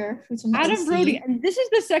singer who's from the Adam OC. Brody, and this is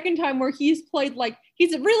the second time where he's played like,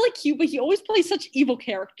 he's really cute, but he always plays such evil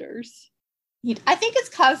characters. I think it's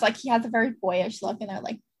because like he has a very boyish look, and they're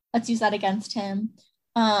like, let's use that against him.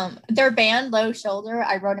 Their band Low Shoulder,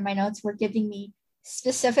 I wrote in my notes, were giving me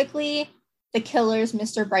specifically the Killers'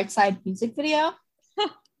 Mr. Brightside music video.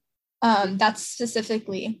 That's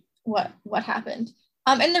specifically what happened.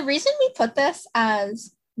 And the reason we put this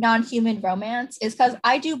as non-human romance is because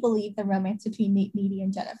I do believe the romance between Needy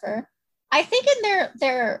and Jennifer. I think in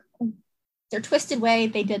their twisted way,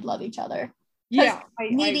 they did love each other. Yeah,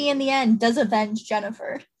 Needy in the end does avenge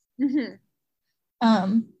Jennifer. Mm-hmm.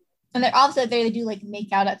 And they're also they do like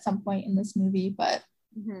make out at some point in this movie, but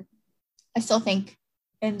I still think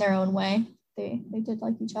in their own way they did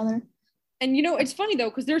like each other. And you know, it's funny though,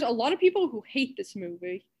 because there's a lot of people who hate this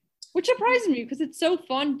movie, which surprises me because it's so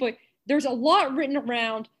fun, but there's a lot written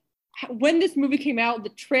around when this movie came out, the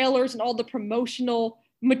trailers and all the promotional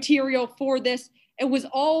material for this. It was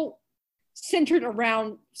all centered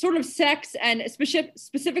around sort of sex and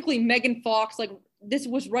specifically Megan Fox. Like this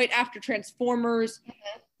was right after Transformers.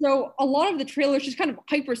 Mm-hmm. So a lot of the trailers just kind of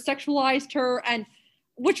hypersexualized her, and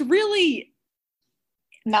which really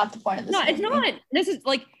not the point of this movie. It's not. This is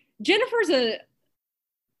like Jennifer's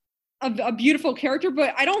a beautiful character,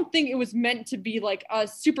 but I don't think it was meant to be like a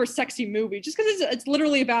super sexy movie, just because it's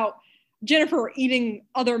literally about Jennifer eating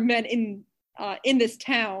other men in this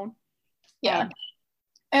town. Yeah.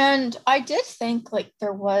 And I did think like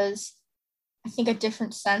there was, I think, a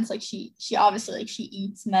different sense. Like she obviously like she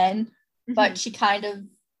eats men, mm-hmm. but she kind of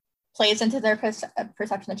plays into their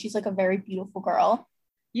perception that she's like a very beautiful girl.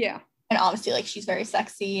 Yeah. And obviously like she's very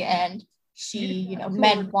sexy, and she, you know,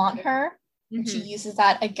 men want her. And she uses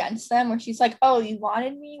that against them, where she's like, oh, you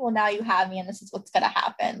wanted me? Well, now you have me, and this is what's going to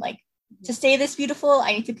happen. Like, to stay this beautiful,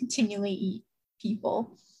 I need to continually eat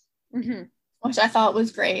people, which I thought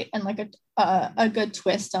was great, and like a good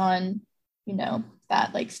twist on, you know,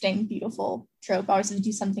 that like staying beautiful trope. I always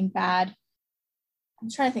do something bad. I'm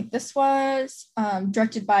trying to think. This was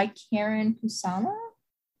directed by Karen Kusama,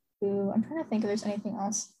 who I'm trying to think if there's anything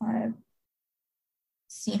else I've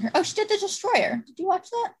seen her. Oh, she did The Destroyer. Did you watch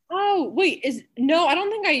that? Oh, wait, no, I don't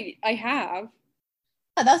think I have.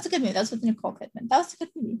 Oh, that was a good movie. That was with Nicole Kidman. That was a good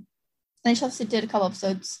movie. And she also did a couple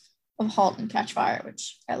episodes of *Halt and Catch Fire*,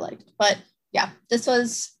 which I liked. But yeah, this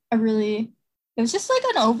was it was just like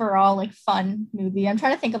an overall like fun movie. I'm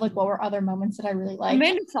trying to think of like what were other moments that I really liked.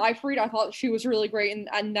 Amanda Seyfried, I thought she was really great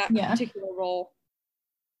in that particular role.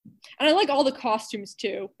 And I like all the costumes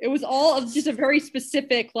too. It was all of just a very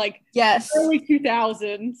specific, like, early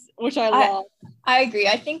 2000s, which I love. I agree.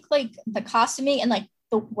 I think like the costuming and like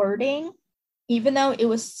the wording, even though it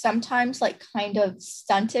was sometimes like kind of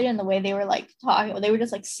stunted in the way they were like talking, they would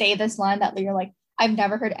just like say this line that you're like, I've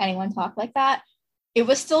never heard anyone talk like that. It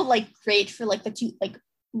was still like great for like the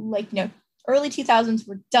you know, early 2000s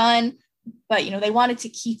were done, but you know, they wanted to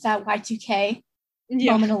keep that Y2K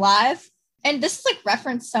moment alive. And this is like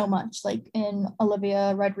referenced so much, like in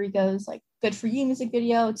Olivia Rodrigo's like Good For You music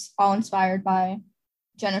video. It's all inspired by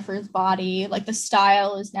Jennifer's body. Like the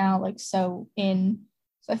style is now like so in.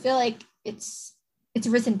 So I feel like it's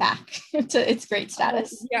risen back to its great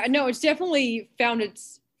status. Yeah, no, it's definitely found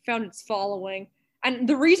its following. And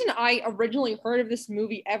the reason I originally heard of this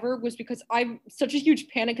movie ever was because I'm such a huge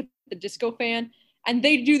Panic at the Disco fan, and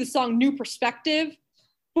they do the song New Perspective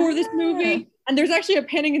for this movie. And there's actually a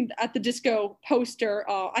Panic at the Disco poster,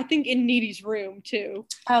 I think in Needy's room too.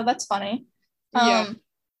 Oh, that's funny. I'm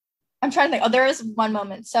trying to think. Oh, there is one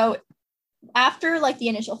moment. So after like the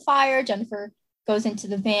initial fire, Jennifer goes into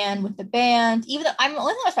the van with the band. Even though I'm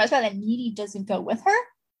only surprised by that Needy doesn't go with her.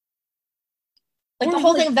 Like the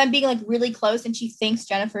whole thing of them being like really close, and she thinks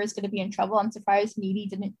Jennifer is going to be in trouble. I'm surprised Needy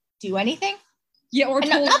didn't do anything. Yeah, or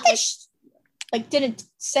not that she like didn't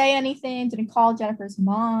say anything, didn't call Jennifer's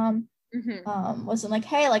mom. Wasn't like,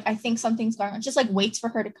 hey, like I think something's going on. Just like waits for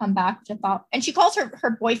her to come back, which I thought. And she calls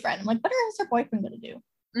her boyfriend. I'm like, what is her boyfriend going to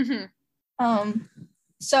do?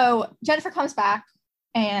 So Jennifer comes back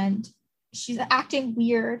and she's acting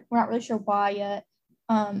weird. We're not really sure why yet.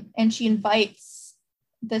 And she invites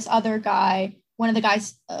this other guy. One of the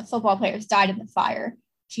guys, football players, died in the fire.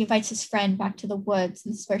 She invites his friend back to the woods,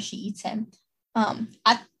 and this is where she eats him.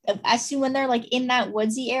 As soon when they're like in that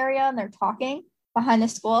woodsy area and they're talking behind the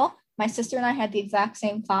school, my sister and I had the exact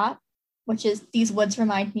same thought, which is these woods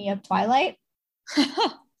remind me of Twilight,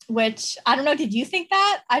 which I don't know. Did you think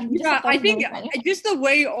that? I think just the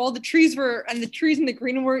way all the trees were, and the trees in the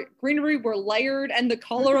greenery were layered, and the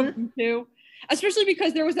color of them too. Especially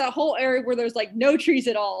because there was that whole area where there's like no trees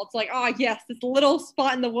at all. It's like, yes, this little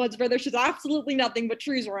spot in the woods where there's just absolutely nothing but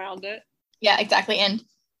trees around it. Yeah, exactly. And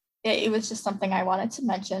it was just something I wanted to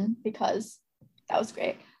mention because that was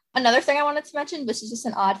great. Another thing I wanted to mention, which is just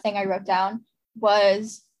an odd thing I wrote down,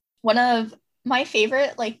 was one of my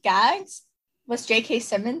favorite like gags was J.K.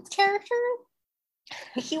 Simmons' character.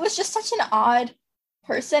 He was just such an odd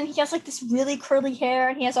person. He has like this really curly hair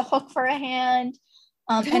and he has a hook for a hand.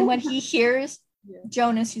 And when he hears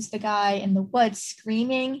Jonas, who's the guy in the woods,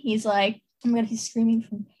 screaming, he's like, oh my God, he's screaming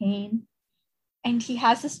from pain. And he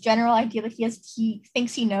has this general idea that he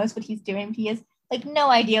thinks he knows what he's doing, but he has like no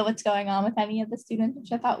idea what's going on with any of the students,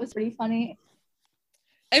 which I thought was pretty funny.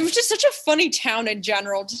 It was just such a funny town in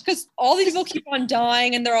general, just because all these people keep on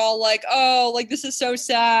dying and they're all like, oh, like this is so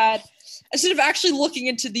sad, instead of actually looking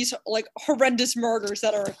into these like horrendous murders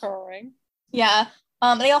that are occurring. Yeah.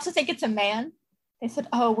 They also think it's a man. They said,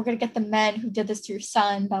 oh, we're going to get the men who did this to your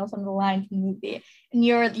son. That was one of the lines in the movie. And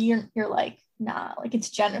you're like, nah, like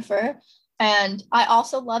it's Jennifer. And I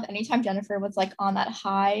also love anytime Jennifer was like on that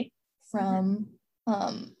high from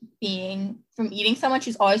eating so much.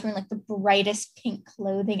 She's always wearing like the brightest pink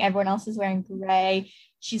clothing. Everyone else is wearing gray.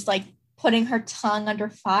 She's like putting her tongue under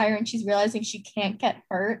fire and she's realizing she can't get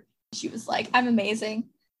hurt. She was like, I'm amazing.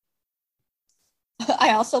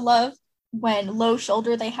 I also love when Low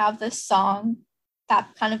Shoulder, they have this song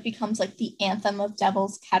that kind of becomes like the anthem of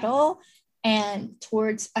Devil's Kettle. And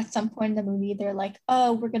at some point in the movie, they're like,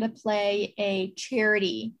 oh, we're going to play a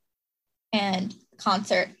charity and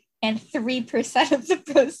concert. And 3% of the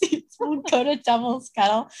proceeds will go to Devil's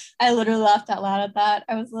Kettle. I literally laughed out loud at that.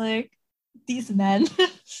 I was like, these men.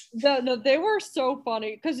 No, they were so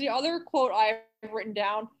funny. Because the other quote I've written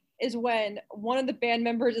down is when one of the band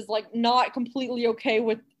members is like not completely okay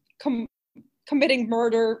with committing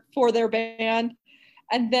murder for their band.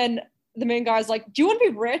 And then the main guy's like, do you want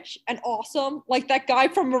to be rich and awesome? Like that guy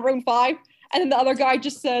from Maroon 5. And then the other guy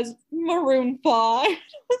just says, Maroon 5.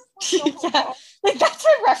 Yeah, like that's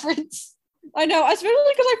a reference. I know, especially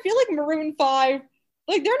because I feel like Maroon 5,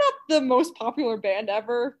 like they're not the most popular band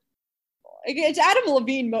ever. Like, it's Adam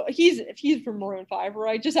Levine. He's from Maroon 5,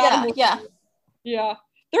 right? Just Adam Levine. Yeah. Yeah.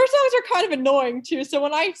 Their songs are kind of annoying too. So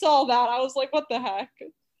when I saw that, I was like, what the heck?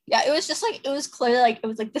 Yeah, it was just like, it was clearly like, it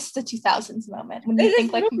was like, this is the 2000s moment. When you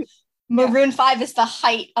think like Maroon 5 is the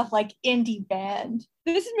height of like indie band.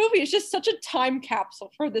 This movie is just such a time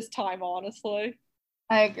capsule for this time, honestly.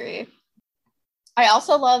 I agree. I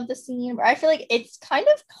also love the scene where I feel like it's kind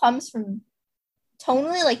of comes from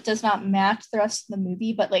tonally, like does not match the rest of the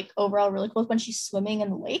movie, but like overall really cool when she's swimming in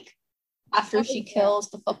the lake after she kills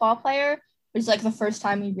the football player, which is like the first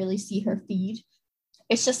time we really see her feed.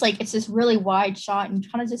 It's just like, it's this really wide shot and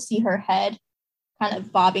you kind of just see her head kind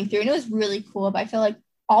of bobbing through. And it was really cool, but I feel like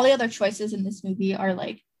all the other choices in this movie are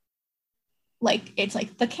like it's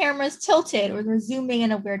like the camera's tilted or they're zooming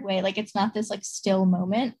in a weird way. Like it's not this like still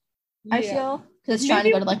moment, I feel, because it's trying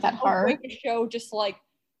to go to like that horror. To show just like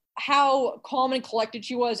how calm and collected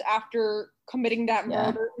she was after committing that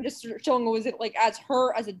murder. Just showing was it like as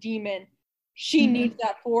her as a demon, she needs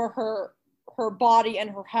that for her body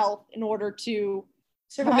and her health in order to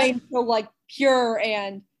remain so like pure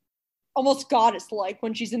and almost goddess-like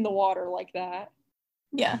when she's in the water like that.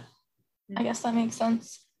 Yeah, I guess that makes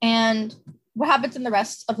sense. And what happens in the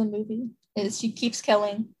rest of the movie is she keeps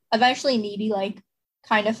killing. Eventually Needy like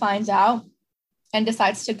kind of finds out and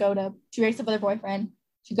decides to she breaks up with her boyfriend.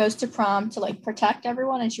 She goes to prom to like protect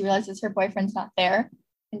everyone and she realizes her boyfriend's not there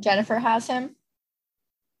and Jennifer has him.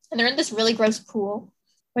 And they're in this really gross pool,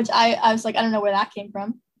 which I was like, I don't know where that came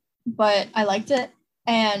from, but I liked it.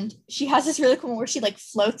 And she has this really cool one where she like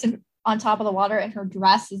floats on top of the water and her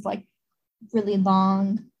dress is like really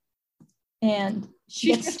long and she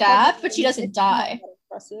gets stabbed, but she doesn't die.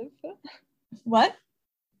 Impressive. What?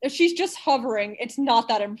 If she's just hovering, it's not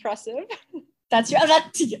that impressive. That's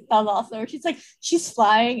also. She's like, she's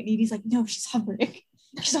flying, and Needy's like, no, she's hovering.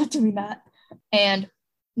 She's not doing that. And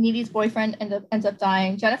Needy's boyfriend ends up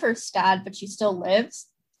dying. Jennifer's stabbed, but she still lives.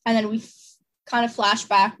 And then we kind of flash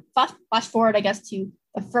forward, I guess, to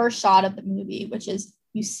the first shot of the movie, which is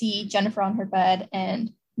you see Jennifer on her bed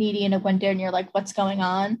and Needy in a window, and you're like, what's going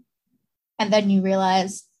on? And then you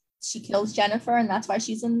realize she kills Jennifer, and that's why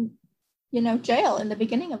she's in, jail in the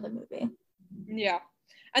beginning of the movie. Yeah.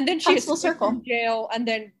 And then she full circle in jail and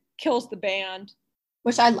then kills the band.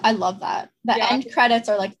 Which I love that. The end credits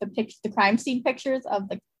are like the crime scene pictures of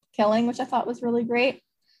the killing, which I thought was really great.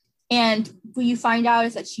 And what you find out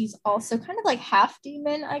is that she's also kind of like half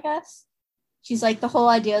demon, I guess. She's like, the whole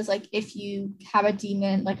idea is like, if you have a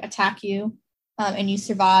demon like attack you, and you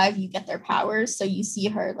survive, you get their powers. So you see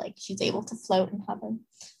her like she's able to float in heaven.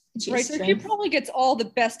 Right, so she probably gets all the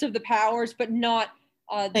best of the powers, but not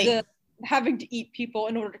the having to eat people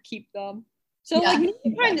in order to keep them. So yeah, like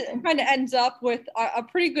exactly. kind of ends up with a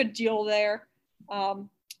pretty good deal there.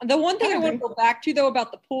 The one thing I want to go back to though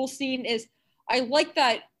about the pool scene is I like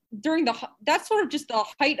that during that's sort of just the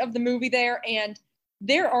height of the movie there, and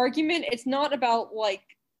their argument, it's not about like,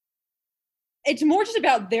 it's more just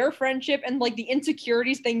about their friendship and like the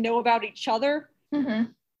insecurities they know about each other.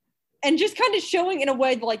 Mm-hmm. And just kind of showing in a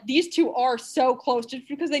way that like these two are so close just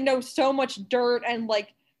because they know so much dirt and like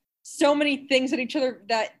so many things at each other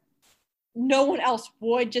that no one else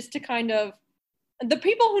would, just to kind of, the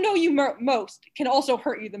people who know you most can also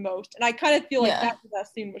hurt you the most. And I kind of feel like that's what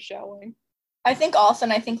that scene was showing. I think also,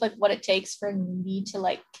 and I think like what it takes for Needy to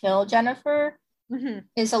like kill Jennifer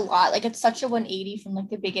is a lot. Like it's such a 180 from like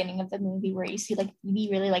the beginning of the movie where you see like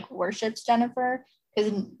Needy really like worships Jennifer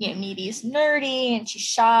because, you know, Needy's nerdy and she's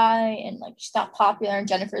shy and like she's not popular, and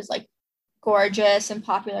Jennifer's like gorgeous and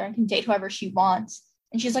popular and can date whoever she wants.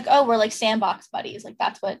 And she's like, oh, we're like sandbox buddies. Like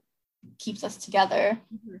that's what keeps us together.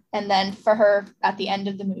 And then for her at the end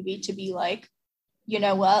of the movie to be like, you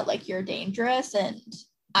know what, like you're dangerous and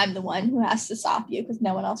I'm the one who has to stop you because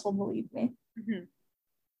no one else will believe me.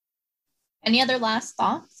 Any other last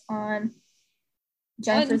thoughts on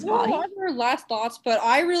Jennifer's body? No other last thoughts, but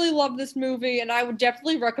I really love this movie and I would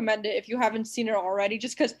definitely recommend it if you haven't seen it already,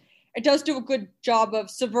 just because it does do a good job of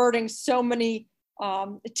subverting so many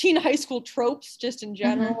teen high school tropes just in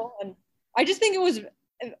general. And I just think it was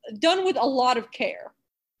done with a lot of care.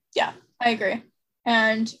 Yeah, I agree.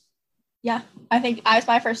 And yeah, I think it was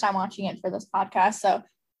my first time watching it for this podcast, so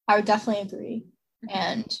I would definitely agree.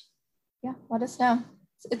 And yeah, let us know.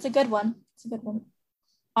 It's a good one. It's a good one.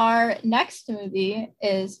 Our next movie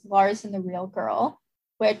is Lars and the Real Girl,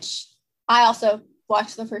 which I also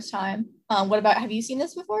watched the first time. What about, have you seen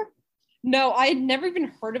this before? No, I had never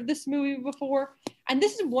even heard of this movie before. And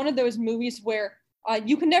this is one of those movies where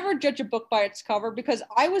you can never judge a book by its cover, because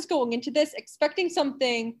I was going into this expecting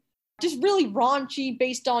something just really raunchy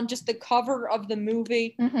based on just the cover of the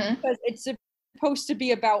movie, because it's supposed to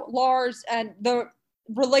be about Lars and the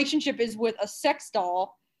relationship is with a sex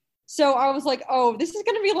doll. So I was like, oh, this is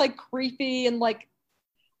going to be like creepy and like,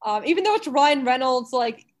 even though it's Ryan Reynolds,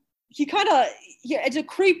 like he kind of, it's a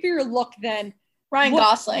creepier look than Ryan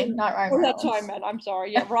Gosling, not Ryan Reynolds. That's what I meant. I'm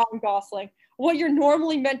sorry. Yeah, Ryan Gosling. What you're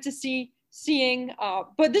normally meant to seeing.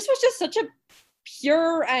 But this was just such a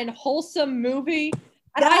pure and wholesome movie.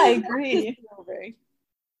 And I agree.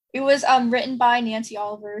 It was written by Nancy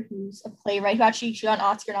Oliver, who's a playwright who actually got an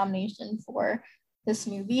Oscar nomination for this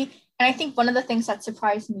movie. And I think one of the things that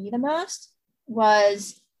surprised me the most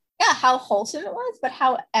was, how wholesome it was, but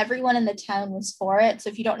how everyone in the town was for it. So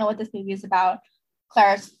if you don't know what this movie is about,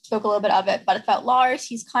 Clara spoke a little bit of it, but it's about Lars.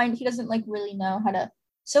 He doesn't like really know how to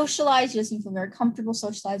socialize. He doesn't feel very comfortable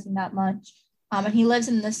socializing that much. And he lives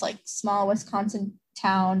in this like small Wisconsin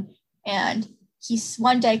town. And he's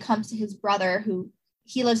one day comes to his brother, who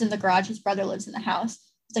he lives in the garage. His brother lives in the house.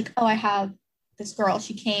 It's like, oh, I have this girl.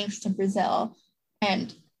 She's from Brazil.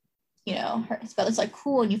 And, you know, his brother's like,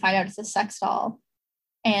 cool. And you find out it's a sex doll.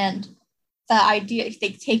 And the idea, if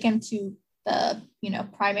they take him to the,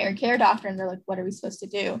 primary care doctor, and they're like, what are we supposed to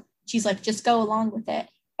do? She's like, just go along with it.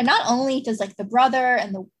 And not only does like the brother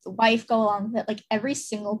and the wife go along with it, like every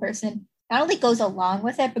single person not only goes along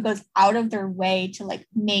with it, but goes out of their way to like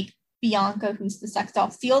make Bianca, who's the sex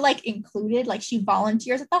doll, feel like included. Like she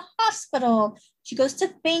volunteers at the hospital. She goes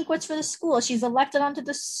to banquets for the school. She's elected onto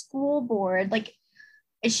the school board. Like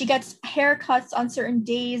she gets haircuts on certain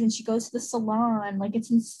days and she goes to the salon. Like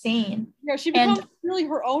it's insane. Yeah, she becomes really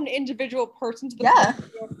her own individual person to the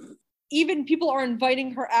point where even people are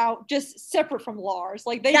inviting her out just separate from Lars.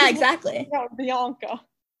 Like they exactly want Bianca.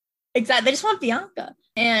 Exactly. They just want Bianca.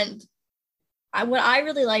 And what I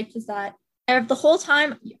really liked is that the whole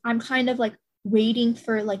time I'm kind of like waiting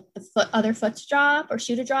for like the other foot to drop or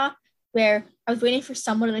shoe to drop, where I was waiting for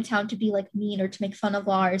someone in the town to be like mean or to make fun of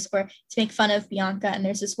Lars or to make fun of Bianca. And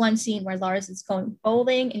there's this one scene where Lars is going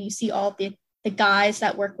bowling and you see all the guys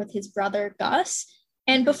that work with his brother Gus.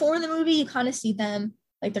 And before the movie, you kind of see them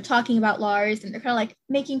like they're talking about Lars and they're kind of like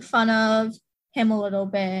making fun of him a little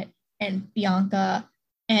bit and Bianca.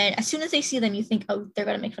 And as soon as they see them, you think, oh, they're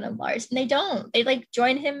going to make fun of Lars. And they don't. They like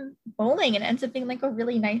join him bowling and it ends up being like a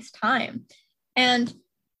really nice time. And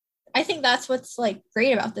I think that's what's like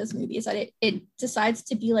great about this movie is that it decides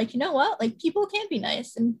to be like, you know what, like people can be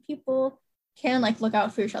nice and people can like look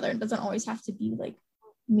out for each other. It doesn't always have to be like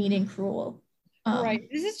mean and cruel. Right.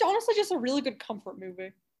 This is honestly just a really good comfort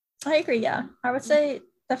movie. I agree. Yeah, I would say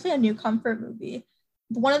definitely a new comfort movie.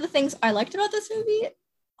 One of the things I liked about this movie,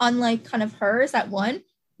 unlike kind of her, is that one,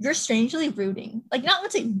 you're strangely rooting, like not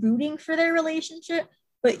let's say rooting for their relationship,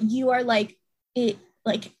 but you are like it.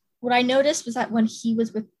 Like what I noticed was that when he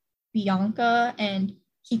was with Bianca and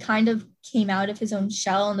he kind of came out of his own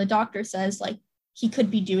shell, and the doctor says like he could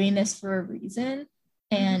be doing this for a reason,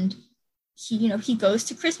 and he goes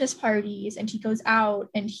to Christmas parties and he goes out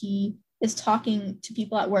and he is talking to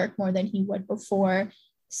people at work more than he would before.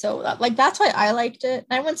 So like that's why I liked it.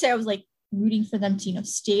 I wouldn't say I was like rooting for them to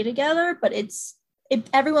stay together, but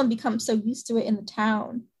everyone becomes so used to it in the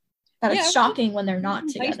town that it's shocking when they're not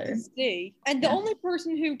together. Nice to see. And the only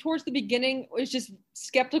person who towards the beginning was just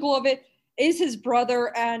skeptical of it is his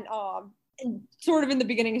brother, and sort of in the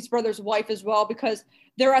beginning his brother's wife as well, because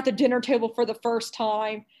they're at the dinner table for the first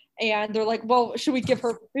time and they're like, well, should we give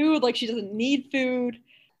her food? Like she doesn't need food.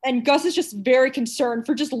 And Gus is just very concerned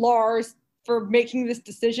for just Lars for making this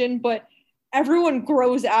decision, but everyone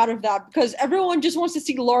grows out of that because everyone just wants to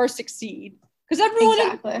see Lars succeed. Because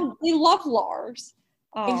everyone, they love Lars.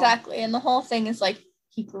 Exactly. And the whole thing is like,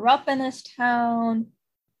 he grew up in this town.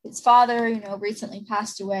 His father, recently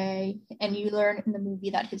passed away. And you learn in the movie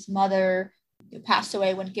that his mother passed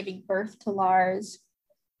away when giving birth to Lars.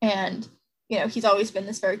 And, he's always been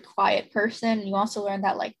this very quiet person. And you also learn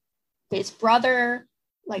that like his brother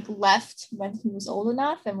like left when he was old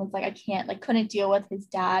enough and was like, couldn't deal with his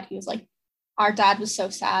dad. He was like, our dad was so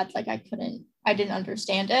sad. Like I didn't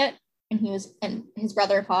understand it. And his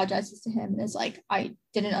brother apologizes to him and is like, I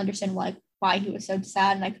didn't understand why he was so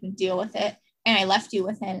sad and I couldn't deal with it. And I left you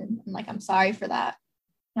with him. And like, I'm sorry for that.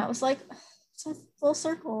 And I was like, it's a full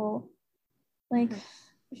circle. Like,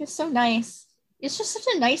 it's just so nice. It's just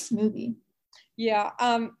such a nice movie. Yeah.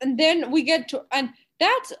 And then we get to, and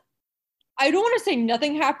that's, I don't want to say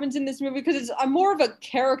nothing happens in this movie because it's more of a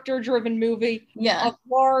character-driven movie of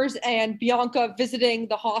Lars and Bianca visiting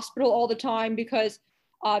the hospital all the time because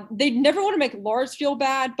they never want to make Lars feel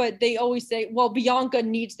bad, but they always say, well, Bianca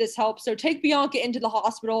needs this help. So take Bianca into the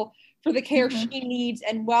hospital for the care she needs.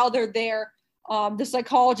 And while they're there, the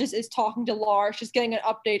psychologist is talking to Lars, just getting an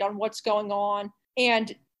update on what's going on.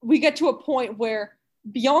 And we get to a point where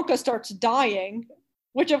Bianca starts dying,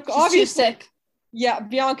 which obviously she's sick. Yeah,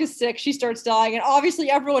 Bianca's sick. She starts dying. And obviously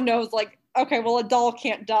everyone knows like, okay, well, a doll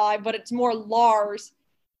can't die, but it's more Lars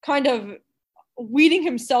kind of weeding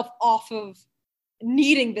himself off of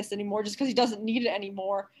needing this anymore just because he doesn't need it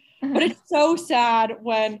anymore. But it's so sad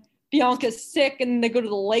when Bianca's sick and they go to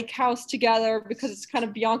the lake house together because it's kind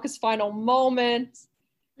of Bianca's final moment.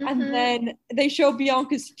 And then they show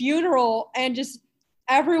Bianca's funeral and just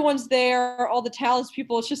everyone's there, all the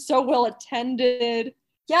townspeople. It's just so well attended.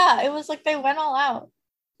 Yeah, it was like they went all out.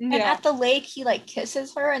 And at the lake, he like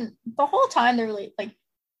kisses her, and the whole time they're really like,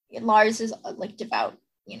 Lars is like devout,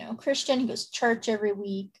 Christian. He goes to church every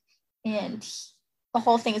week, and the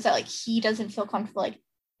whole thing is that like he doesn't feel comfortable like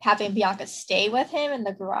having Bianca stay with him in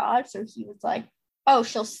the garage, so he was like, oh,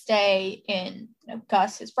 she'll stay in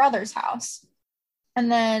Gus, his brother's house,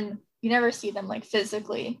 and then you never see them like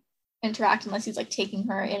physically interact unless he's like taking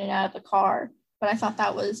her in and out of the car. But I thought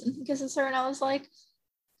that was, and he kisses her, and I was like,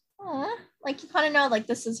 oh, like you kind of know like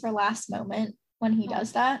this is her last moment when he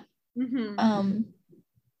does that.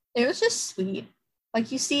 It was just sweet.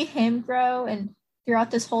 Like you see him grow, and throughout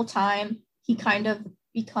this whole time he kind of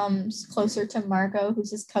becomes closer to Margot, who's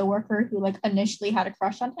his coworker who like initially had a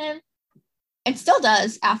crush on him and still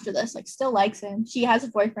does after this, like still likes him. She has a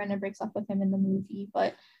boyfriend and breaks up with him in the movie,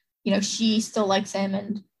 but she still likes him.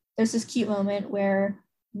 And there's this cute moment where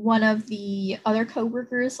one of the other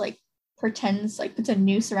coworkers like pretends like puts a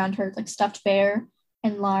noose around her like stuffed bear,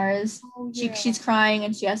 and Lars she's crying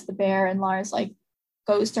and she has the bear, and Lars like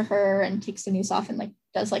goes to her and takes the noose off and like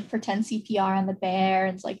does like pretend CPR on the bear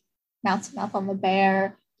and it's like mouth to mouth on the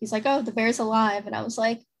bear. He's like, oh, the bear's alive. And I was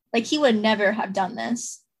like he would never have done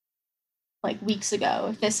this like weeks ago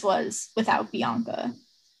if this was without Bianca.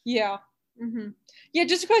 Yeah. Yeah,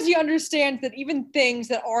 just because he understands that even things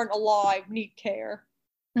that aren't alive need care,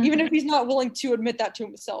 even if he's not willing to admit that to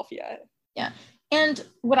himself yet. Yeah. And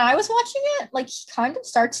when I was watching it, like he kind of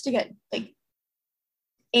starts to get like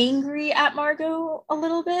angry at Margot a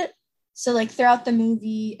little bit. So like throughout the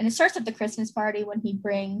movie, and it starts at the Christmas party when he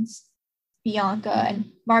brings Bianca,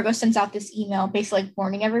 and Margot sends out this email basically like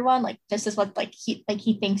warning everyone like this is what like he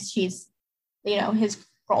thinks she's his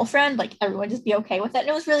girlfriend, like everyone just be okay with it. And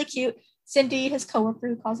it was really cute. Cindy, his coworker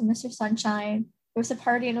who calls him Mr. Sunshine, there was a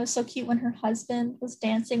party and it was so cute when her husband was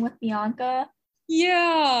dancing with Bianca.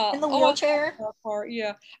 Yeah. in the Oh, I love wheelchair. that part.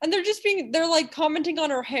 Yeah. And they're like commenting on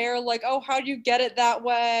her hair, like, oh, how do you get it that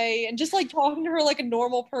way? And just like talking to her like a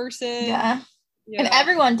normal person. Yeah. And Yeah.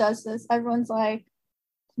 everyone does this. Everyone's like,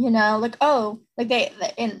 like, oh, like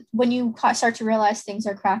and when you start to realize things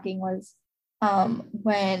are cracking was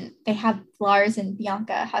when they have Lars and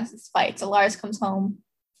Bianca has this fight. So Lars comes home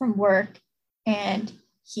from work and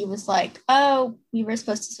he was like, oh, we were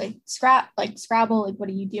supposed to say Scrabble, like what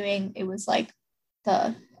are you doing? It was like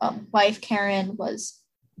the wife Karen was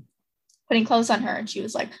putting clothes on her and she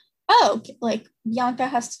was like, oh, like Bianca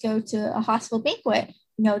has to go to a hospital banquet,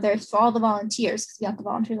 there's for all the volunteers because Bianca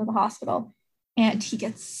volunteers at the hospital. And he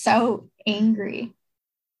gets so angry.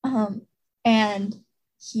 And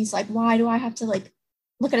he's like, why do I have to like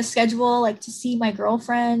look at a schedule like to see my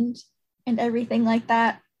girlfriend and everything like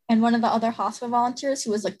that? And one of the other hospital volunteers,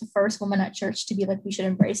 who was like the first woman at church to be like, we should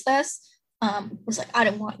embrace this, was like, I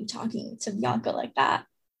don't want you talking to Bianca like that.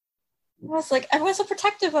 I was like, everyone's so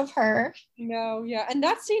protective of her. No, yeah. And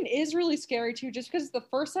that scene is really scary too, just because it's the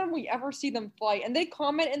first time we ever see them fight. And they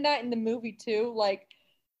comment in that in the movie too. Like,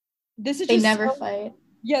 this is They just never fight.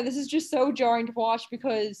 Yeah, this is just so jarring to watch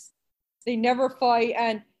because they never fight.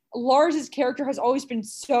 And Lars's character has always been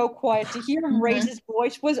so quiet. To hear him raise his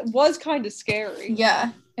voice was kind of scary.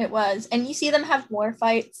 Yeah, it was. And you see them have more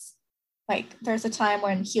fights. Like there's a time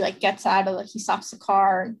when he like gets out of he stops the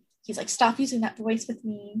car and he's like, stop using that voice with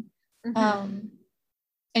me. And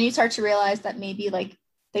you start to realize that maybe like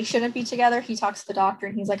they shouldn't be together. He talks to the doctor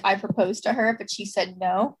and he's like, I proposed to her, but she said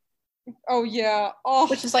no. Oh yeah. Oh,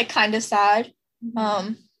 which is like kind of sad.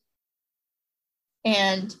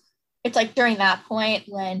 And it's like during that point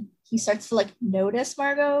when he starts to like notice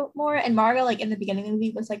Margot more, and Margot like in the beginning of the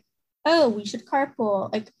movie was like, oh, we should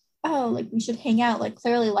carpool, like, oh, like we should hang out, like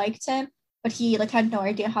clearly liked him, but he like had no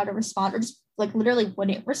idea how to respond or just like literally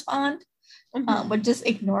wouldn't respond, would just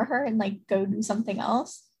ignore her and like go do something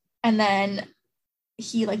else. And then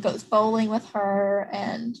he like goes bowling with her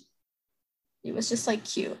and it was just like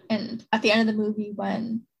cute. And at the end of the movie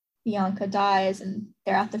when Bianca dies and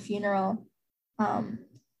they're at the funeral,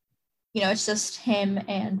 it's just him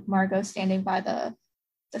and Margot standing by the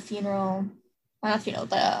funeral, not funeral,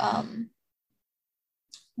 the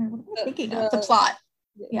what am I thinking of? The plot.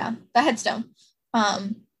 Yeah, the headstone.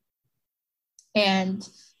 And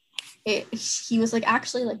he was like,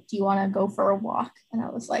 actually, like, do you want to go for a walk? And I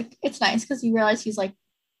was like, it's nice because you realize he's like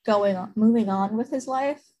moving on with his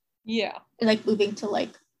life. Yeah. And like moving to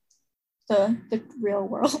like the real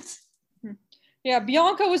world. Yeah,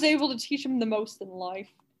 Bianca was able to teach him the most in life.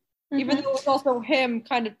 Even though it was also him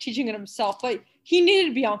kind of teaching it himself. But he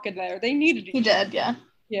needed Bianca there. They needed He did, yeah.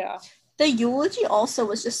 Yeah. The eulogy also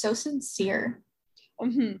was just so sincere.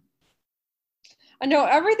 I know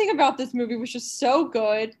everything about this movie was just so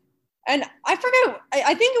good. And I forget,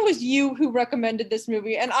 I think it was you who recommended this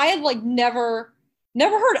movie. And I had like never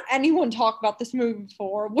heard anyone talk about this movie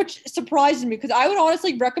before, which surprised me because I would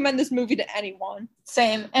honestly recommend this movie to anyone.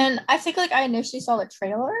 Same. And I think like I initially saw the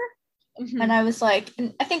trailer and I was like,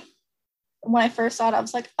 and I think when I first saw it, I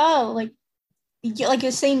was like, oh, like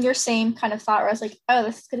you're saying your same kind of thought where I was like, oh,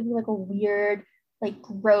 this is gonna be like a weird, like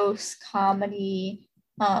gross comedy.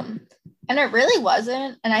 And it really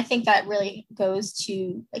wasn't. And I think that really goes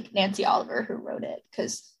to like Nancy Oliver who wrote it,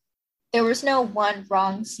 because there was no one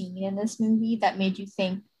wrong scene in this movie that made you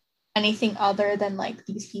think anything other than like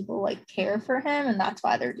these people like care for him and that's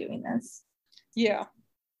why they're doing this. Yeah,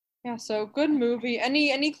 so good movie.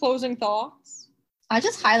 Any closing thoughts? I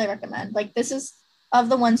just highly recommend, like, this is of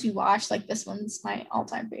the ones we watched, like this one's my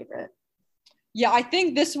all-time favorite. Yeah, I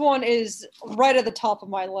think this one is right at the top of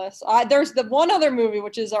my list. There's the one other movie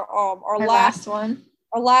which is our last one,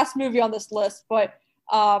 our last movie on this list, but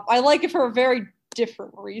I like it for a very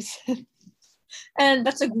different reason. And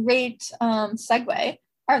that's a great segue.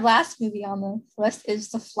 Our last movie on the list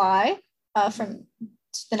is The Fly, from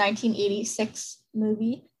the 1986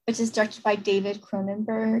 movie, which is directed by David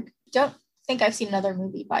Cronenberg. Don't think I've seen another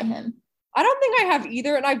movie by him. I don't think I have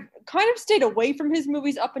either, and I've kind of stayed away from his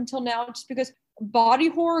movies up until now just because body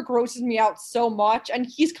horror grosses me out so much, and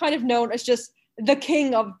he's kind of known as just the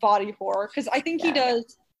king of body horror because I think he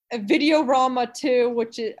does a Videorama too,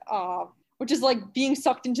 which is like being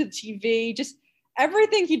sucked into the TV. Just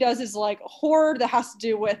everything he does is like horror that has to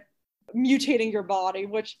do with mutating your body,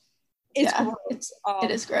 which is gross.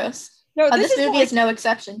 It is gross. No, this movie is no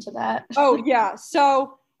exception to that. Oh yeah,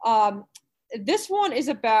 so this one is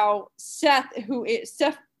about Seth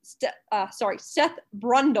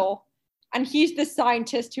Brundle, and he's the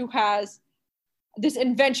scientist who has this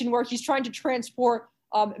invention where he's trying to transport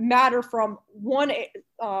matter from one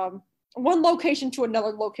one location to another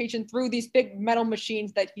location through these big metal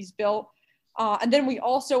machines that he's built. And then we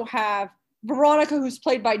also have Veronica, who's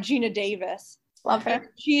played by Gina Davis. Love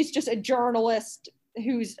her. She's just a journalist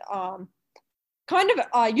who's kind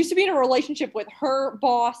of used to be in a relationship with her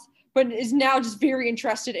boss, but is now just very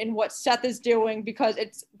interested in what Seth is doing because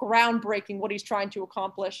it's groundbreaking what he's trying to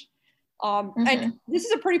accomplish. And this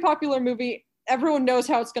is a pretty popular movie. Everyone knows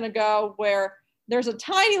how it's going to go, where there's a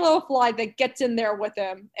tiny little fly that gets in there with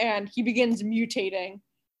him and he begins mutating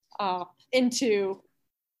into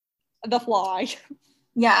the fly.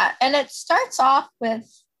 Yeah, and it starts off with,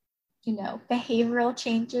 behavioral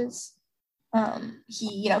changes.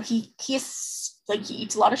 He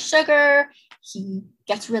eats a lot of sugar. He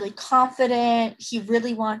gets really confident. He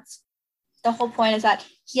really wants, the whole point is that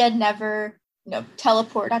he had never,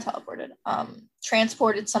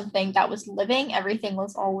 transported something that was living. Everything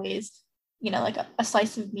was always, like a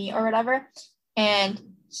slice of meat or whatever. And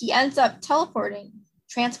he ends up transporting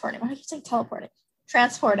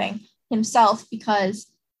himself because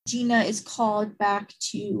Gina is called back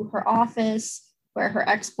to her office where her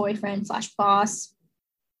ex-boyfriend / boss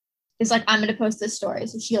is like, I'm going to post this story.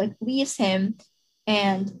 So she leaves him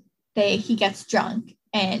and he gets drunk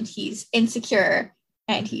and he's insecure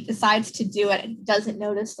and he decides to do it and doesn't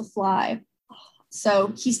notice the fly.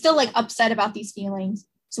 So he's still upset about these feelings.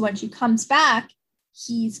 So when she comes back,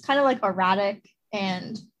 he's kind of erratic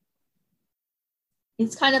and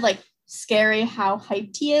it's kind of scary how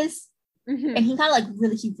hyped he is. Mm-hmm. And he kind of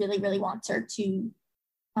really wants her to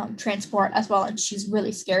transport as well. And she's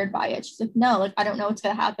really scared by it. She's like, no, I don't know what's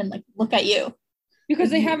going to happen. Look at you. Because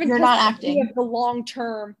they haven't you're not acting the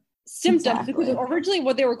long-term symptoms. Exactly. Because originally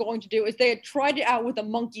what they were going to do is they had tried it out with a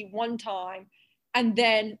monkey one time and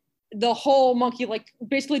then the whole monkey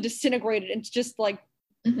basically disintegrated into just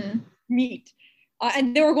meat.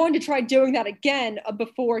 And they were going to try doing that again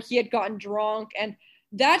before he had gotten drunk. And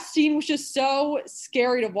that scene was just so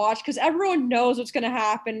scary to watch because everyone knows what's going to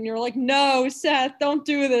happen. And you're like, no, Seth, don't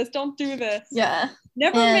do this. Don't do this. Yeah.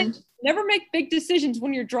 Never make big decisions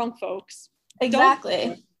when you're drunk, folks.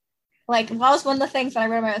 Exactly. That was one of the things that I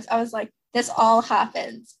remember. I was like, this all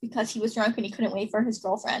happens because he was drunk and he couldn't wait for his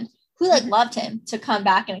girlfriend who loved him to come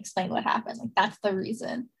back and explain what happened. That's the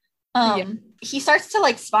reason. He starts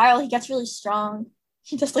to spiral. He gets really strong.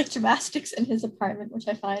 He does gymnastics in his apartment, which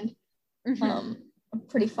I find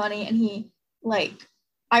pretty funny. And he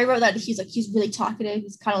I wrote that he's really talkative.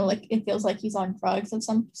 He's kind of it feels like he's on drugs of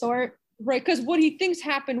some sort. Right, because what he thinks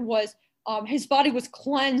happened was his body was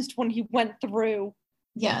cleansed when he went through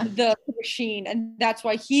the machine, and that's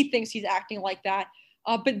why he thinks he's acting like that.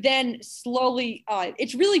 But then slowly,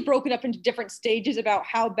 it's really broken up into different stages about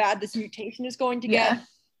how bad this mutation is going to get.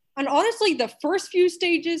 And honestly, the first few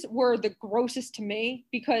stages were the grossest to me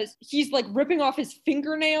because he's ripping off his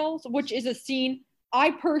fingernails, which is a scene I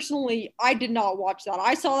did not watch that.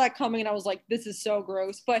 I saw that coming and I was like, this is so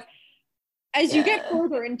gross. But as you get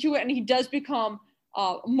further into it and he does become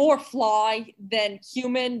more fly than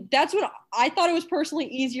human, that's what I thought it was personally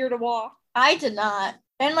easier to watch. I did not.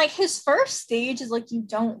 And his first stage is you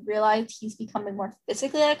don't realize he's becoming more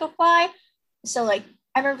physically like a fly. So I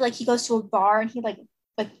remember he goes to a bar and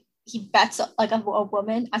he bets a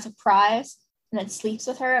woman as a prize and then sleeps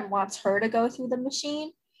with her and wants her to go through the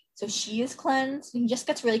machine. So she is cleansed. He just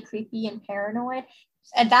gets really creepy and paranoid.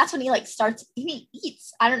 And that's when he he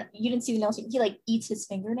eats. I don't know. You didn't see the nails. He eats his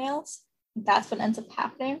fingernails. That's what ends up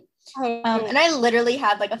happening. And I literally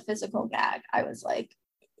had a physical gag. I was I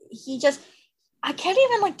can't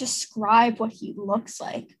even describe what he looks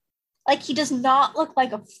like. He does not look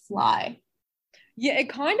like a fly. Yeah, it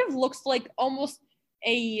kind of looks like almost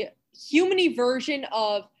a human-y version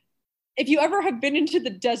of, if you ever have been into the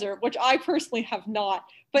desert, which I personally have not,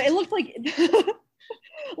 but it looked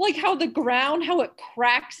like how the ground, how it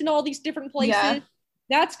cracks in all these different places. Yeah.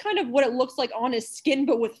 That's kind of what it looks like on his skin,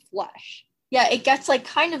 but with flesh. Yeah, it gets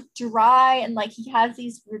kind of dry and he has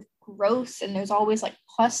these weird gross and there's always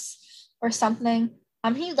pus or something.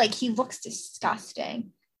 He looks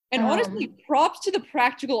disgusting. And honestly, props to the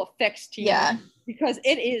practical effects team. Yeah. Because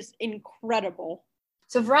it is incredible.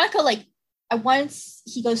 So Veronica, once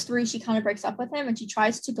he goes through, she kind of breaks up with him and she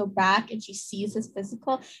tries to go back and she sees his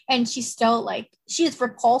physical and she's still she is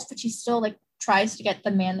repulsed, but she still tries to get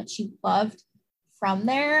the man that she loved from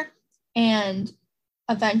there. And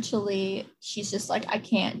eventually she's just I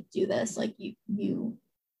can't do this.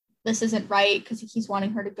 This isn't right, because he's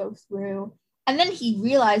wanting her to go through. And then he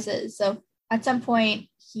realizes, so at some point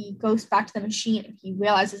he goes back to the machine and he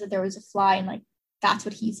realizes that there was a fly and that's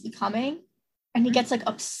what he's becoming. And he gets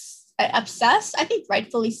obsessed, I think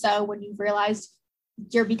rightfully so, when you realize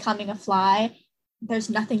you're becoming a fly. there's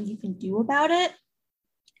nothing you can do about it.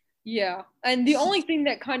 Yeah, and the only thing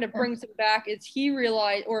that kind of brings him back is he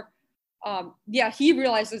realizes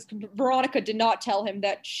Veronica did not tell him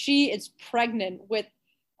that she is pregnant with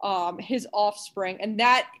his offspring, and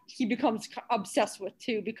that he becomes obsessed with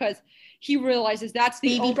too, because he realizes that's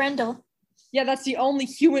the baby Brendel. Yeah, that's the only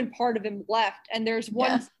human part of him left. And there's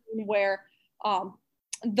one scene where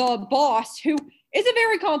the boss, who is a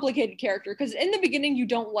very complicated character, because in the beginning you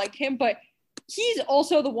don't like him, but he's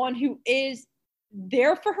also the one who is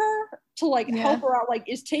there for her to like help her out, like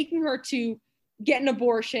is taking her to get an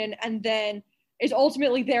abortion, and then is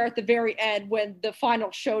ultimately there at the very end when the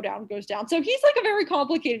final showdown goes down. So he's like a very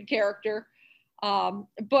complicated character.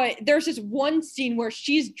 But there's this one scene where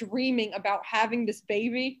she's dreaming about having this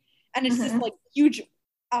baby, and it's this like huge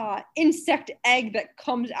insect egg that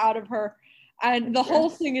comes out of her, and the whole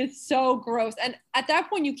thing is so gross. And at that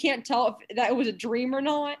point you can't tell if that it was a dream or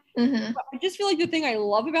not. But I just feel like the thing I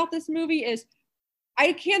love about this movie is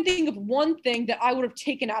I can't think of one thing that I would have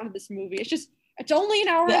taken out of this movie. It's only an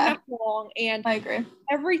hour and a half long, and I agree.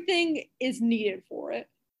 Everything is needed for it.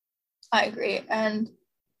 I agree. And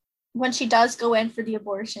when she does go in for the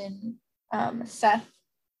abortion, Seth,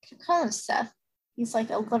 I can call him Seth, he's like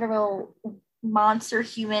a literal monster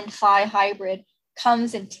human fly hybrid,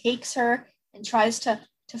 comes and takes her and tries to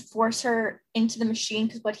force her into the machine,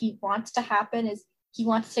 because what he wants to happen is he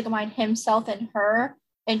wants to combine himself and her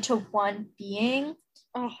into one being,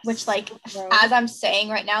 which like as I'm saying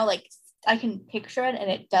right now, like I can picture it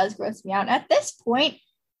and it does gross me out. And at this point,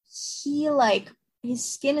 he like his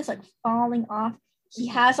skin is like falling off. He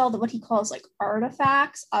has all the what he calls like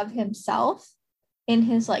artifacts of himself in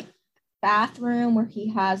his like bathroom, where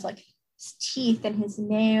he has like his teeth and his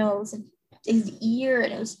nails and his ear,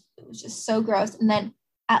 and it was just so gross. And then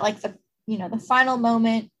at like the the final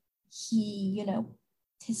moment, he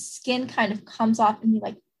his skin kind of comes off and he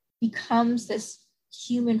like becomes this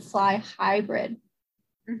human fly hybrid.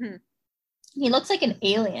 He looks like an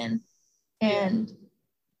alien, and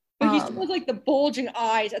but he still has like the bulging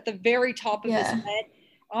eyes at the very top of his head.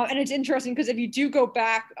 And it's interesting because if you do go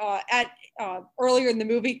back earlier in the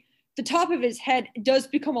movie, the top of his head does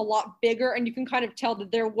become a lot bigger, and you can kind of tell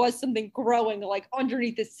that there was something growing like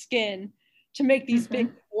underneath his skin to make these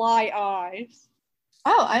big fly eyes.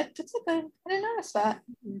 Oh, I didn't notice that.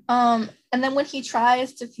 And then when he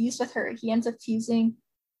tries to fuse with her, he ends up fusing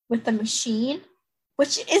with the machine,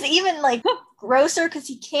 which is even like grosser because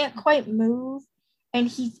he can't quite move. And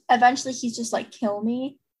he's just like, kill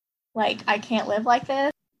me. Like, I can't live like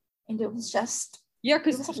this. And it was just... Yeah,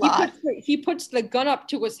 because he puts the gun up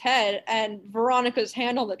to his head and Veronica's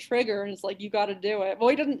hand on the trigger and is like, you got to do it. Well,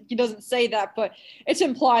 he doesn't say that, but it's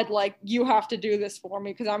implied like, you have to do this for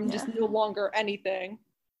me because I'm just no longer anything.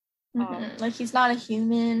 Like, he's not a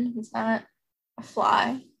human. He's not a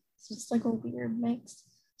fly. It's just like a weird mix.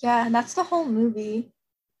 Yeah, and that's the whole movie.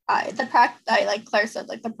 Like Claire said,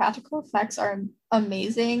 like the practical effects are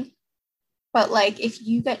amazing, but like if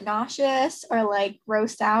you get nauseous or like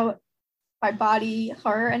grossed out by body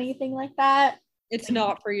horror or anything like that, it's like,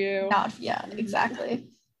 not for you. Exactly.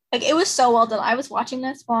 Like it was so well done. I was watching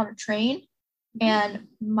this while on a train, and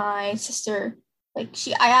my sister, like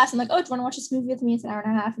I asked him like, oh, do you want to watch this movie with me? It's an hour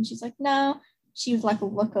and a half, and she's like, no. She would like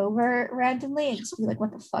look over randomly and just be like,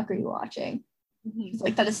 what the fuck are you watching? She's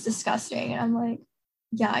like, that is disgusting. And I'm like,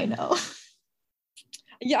 yeah, I know.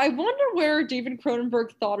 Yeah, I wonder where David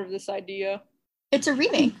Cronenberg thought of this idea. It's a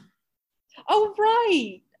remake. Oh,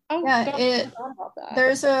 right. Oh, yeah, God, I forgot about that.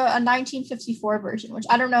 There's a 1954 version, which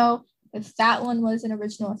I don't know if that one was an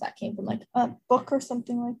original, if that came from like a book or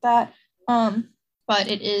something like that. But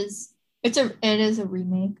it is a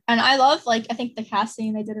remake. And I love, like, I think the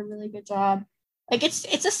casting, they did a really good job. Like it's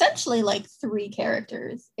essentially like three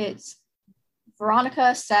characters. It's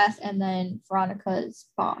Veronica, Seth, and then Veronica's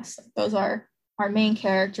boss. Those are our main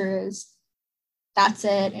characters. That's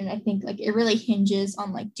it. And I think like it really hinges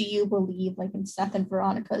on like, do you believe like in Seth and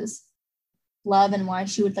Veronica's love and why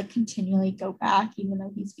she would like continually go back even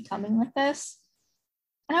though he's becoming like this?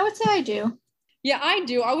 And I would say I do. Yeah, I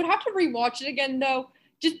do. I would have to rewatch it again though,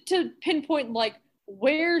 just to pinpoint like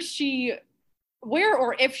where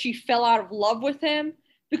or if she fell out of love with him,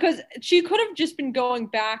 because she could have just been going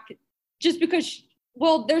back just because,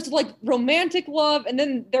 there's like romantic love and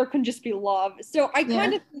then there can just be love. So I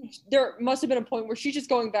kind of think there must have been a point where she's just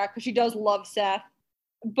going back because she does love Seth,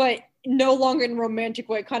 but no longer in a romantic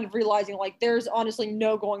way, kind of realizing like there's honestly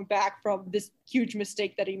no going back from this huge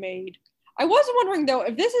mistake that he made. I was wondering though,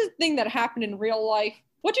 if this is a thing that happened in real life,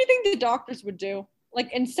 what do you think the doctors would do?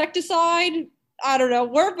 Like insecticide I don't know.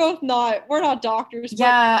 We're not doctors.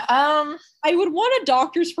 Yeah. I would want a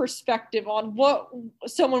doctor's perspective on what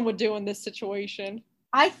someone would do in this situation.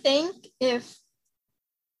 I think if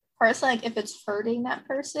personally, like if it's hurting that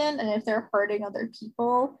person and if they're hurting other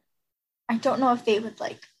people, I don't know if they would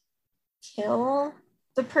like kill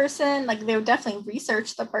the person. Like they would definitely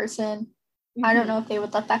research the person. I don't know if they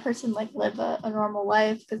would let that person like live a normal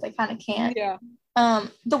life because they kind of can't. Yeah.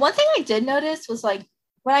 The one thing I did notice was like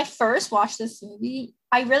when I first watched this movie,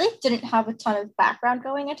 I really didn't have a ton of background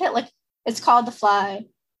going into it. Like it's called The Fly.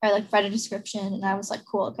 I like read a description and I was like,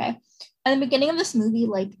 cool, okay. And the beginning of this movie,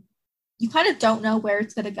 like you kind of don't know where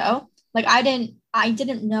it's gonna go. Like I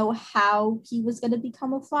didn't know how he was gonna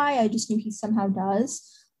become a fly. I just knew he somehow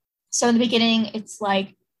does. So in the beginning, it's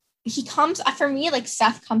like he comes for me, like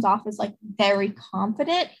Seth comes off as like very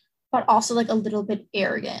confident, but also like a little bit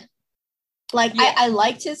arrogant. Like Yeah. I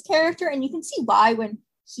liked his character, and you can see why when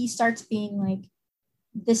he starts being like,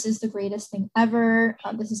 this is the greatest thing ever.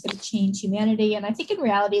 This is going to change humanity. And I think in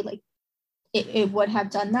reality, like it would have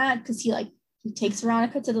done that because he takes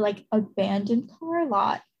Veronica to the like abandoned car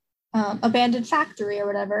lot, abandoned factory or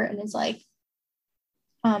whatever, and is like,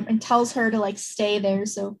 and tells her to like stay there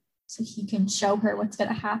so he can show her what's going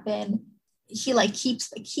to happen. He like keeps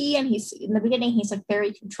the key, and he's in the beginning he's like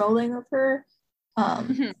very controlling of her,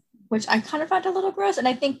 which I kind of found a little gross. And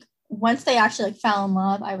I think once they actually like fell in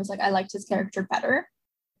love, I was like, I liked his character better.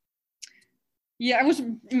 Yeah,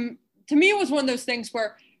 to me, it was one of those things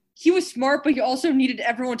where he was smart, but he also needed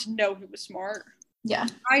everyone to know he was smart. Yeah.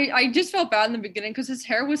 I just felt bad in the beginning because his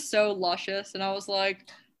hair was so luscious, and I was like,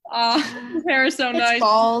 his hair is so it's nice.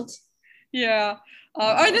 Bald. Yeah.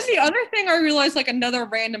 And then the other thing I realized, like another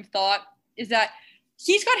random thought, is that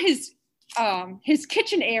he's got his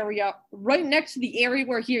kitchen area right next to the area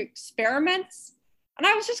where he experiments. And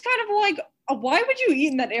I was just kind of like, why would you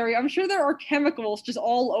eat in that area? I'm sure there are chemicals just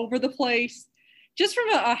all over the place. Just from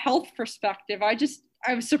a health perspective, I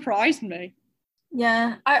was surprised me.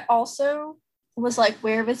 Yeah, I also was like,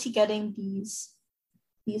 where was he getting these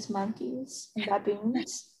monkeys and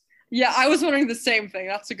baboons? Yeah, I was wondering the same thing.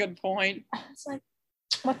 That's a good point. It's like,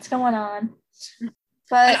 what's going on?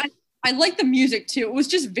 But I like the music too. It was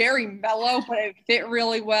just very mellow, but it fit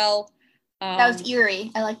really well. That was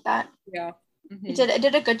eerie. I like that. Yeah. Mm-hmm. It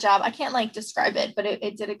did a good job. I can't like describe it, but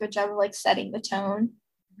it did a good job of like setting the tone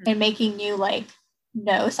and making you like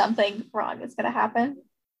know something wrong is gonna happen.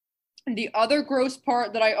 And the other gross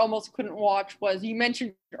part that I almost couldn't watch was you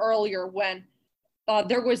mentioned earlier when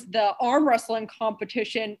there was the arm wrestling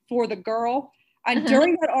competition for the girl, and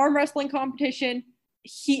during that arm wrestling competition,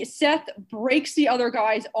 Seth breaks the other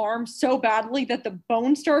guy's arm so badly that the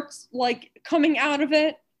bone starts like coming out of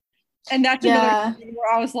it, and that's another thing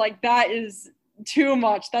where I was like, that is too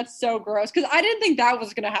much. That's so gross because I didn't think that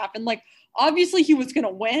was gonna happen. Like obviously he was gonna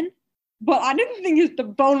win, but I didn't think the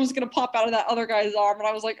bone was gonna pop out of that other guy's arm, and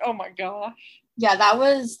I was like, oh my gosh. Yeah, that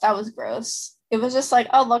was gross. It was just like,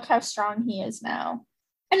 oh, look how strong he is now.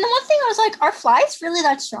 And the one thing I was like, are flies really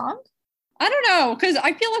that strong? I don't know, because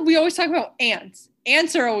I feel like we always talk about ants.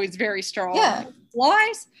 Ants are always very strong. Yeah.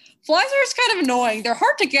 Flies are just kind of annoying. They're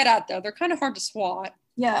hard to get at, though. They're kind of hard to swat.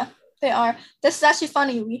 Yeah, they are. This is actually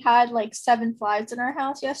funny. We had like 7 flies in our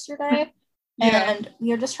house yesterday, and we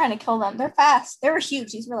were just trying to kill them. They're fast. They were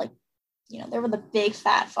huge. These were like, they were the big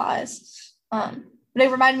fat flies. But it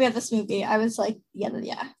reminded me of this movie. I was like, yeah,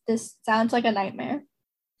 this sounds like a nightmare.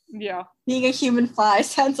 Yeah. Being a human fly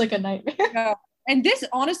sounds like a nightmare. Yeah. And this,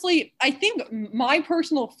 honestly, I think my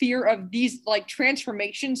personal fear of these like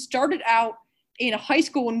transformations started out in high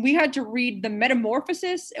school when we had to read The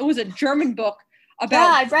Metamorphosis. It was a German book about.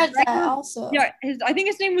 Yeah, I read Gregor. That also. Yeah, I think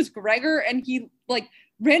his name was Gregor, and he like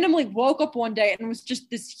randomly woke up one day and was just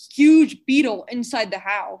this huge beetle inside the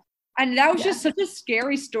house. And that was just such a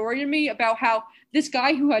scary story to me about how this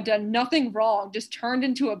guy who had done nothing wrong just turned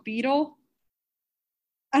into a beetle.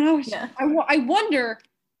 And I wonder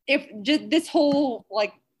if just this whole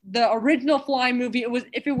like the original Fly movie,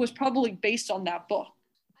 if it was probably based on that book.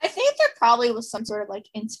 I think there probably was some sort of like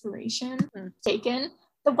inspiration taken.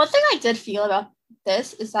 The one thing I did feel about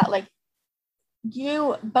this is that like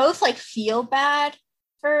you both like feel bad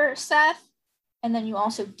for Seth, and then you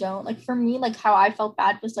also don't. Like for me, like how I felt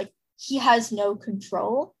bad was like he has no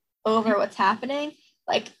control over what's happening.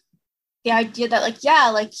 Like the idea that like, yeah,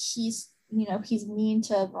 like he's mean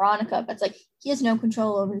to Veronica, but it's like he has no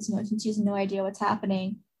control over his emotions. He has no idea what's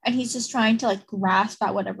happening. And he's just trying to like grasp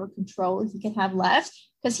at whatever control he can have left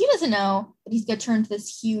because he doesn't know that he's going to turn into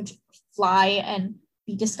this huge fly and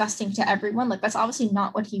be disgusting to everyone. Like that's obviously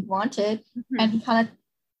not what he wanted. And he kind of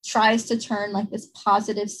tries to turn like this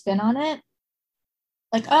positive spin on it.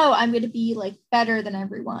 like, oh, I'm going to be like better than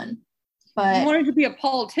everyone. But he wanted to be a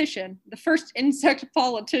politician, the first insect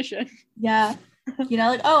politician. Yeah,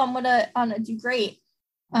 like, oh, I'm gonna do great.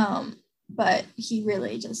 But he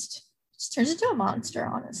really just turns into a monster,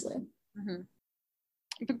 honestly. Mm-hmm.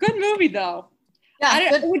 But good movie though.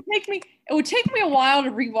 Yeah, it would take me a while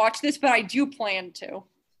to rewatch this, but I do plan to.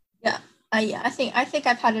 Yeah. I think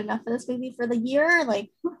I've had enough of this movie for the year.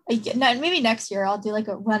 Like, maybe next year I'll do like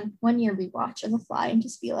a 1 year rewatch of The Fly and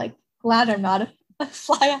just be like, glad I'm not a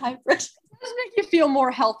Fly hybrid. It does make you feel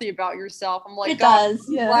more healthy about yourself. I'm like, it does.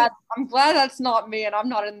 Yeah. I'm glad that's not me and I'm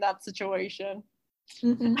not in that situation.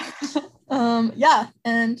 Mm-hmm. Yeah.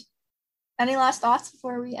 And any last thoughts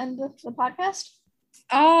before we end the podcast?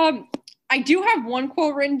 I do have one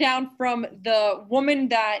quote written down from the woman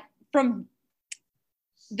from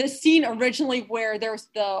the scene originally where there's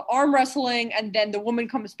the arm wrestling and then the woman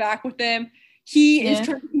comes back with him. He is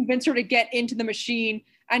trying to convince her to get into the machine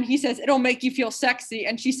and he says, it'll make you feel sexy.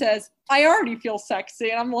 And she says, I already feel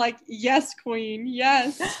sexy. And I'm like, yes, queen,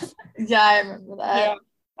 yes. Yeah, I remember that. Yeah,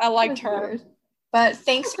 I liked her. Weird. But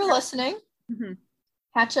thanks for listening. Mm-hmm.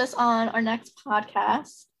 Catch us on our next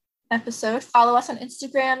podcast episode. Follow us on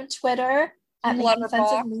Instagram and Twitter at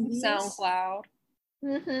Letterboxd, SoundCloud.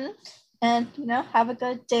 Mm-hmm. And, have a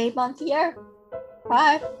good day, month, year.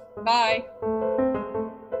 Bye. Bye.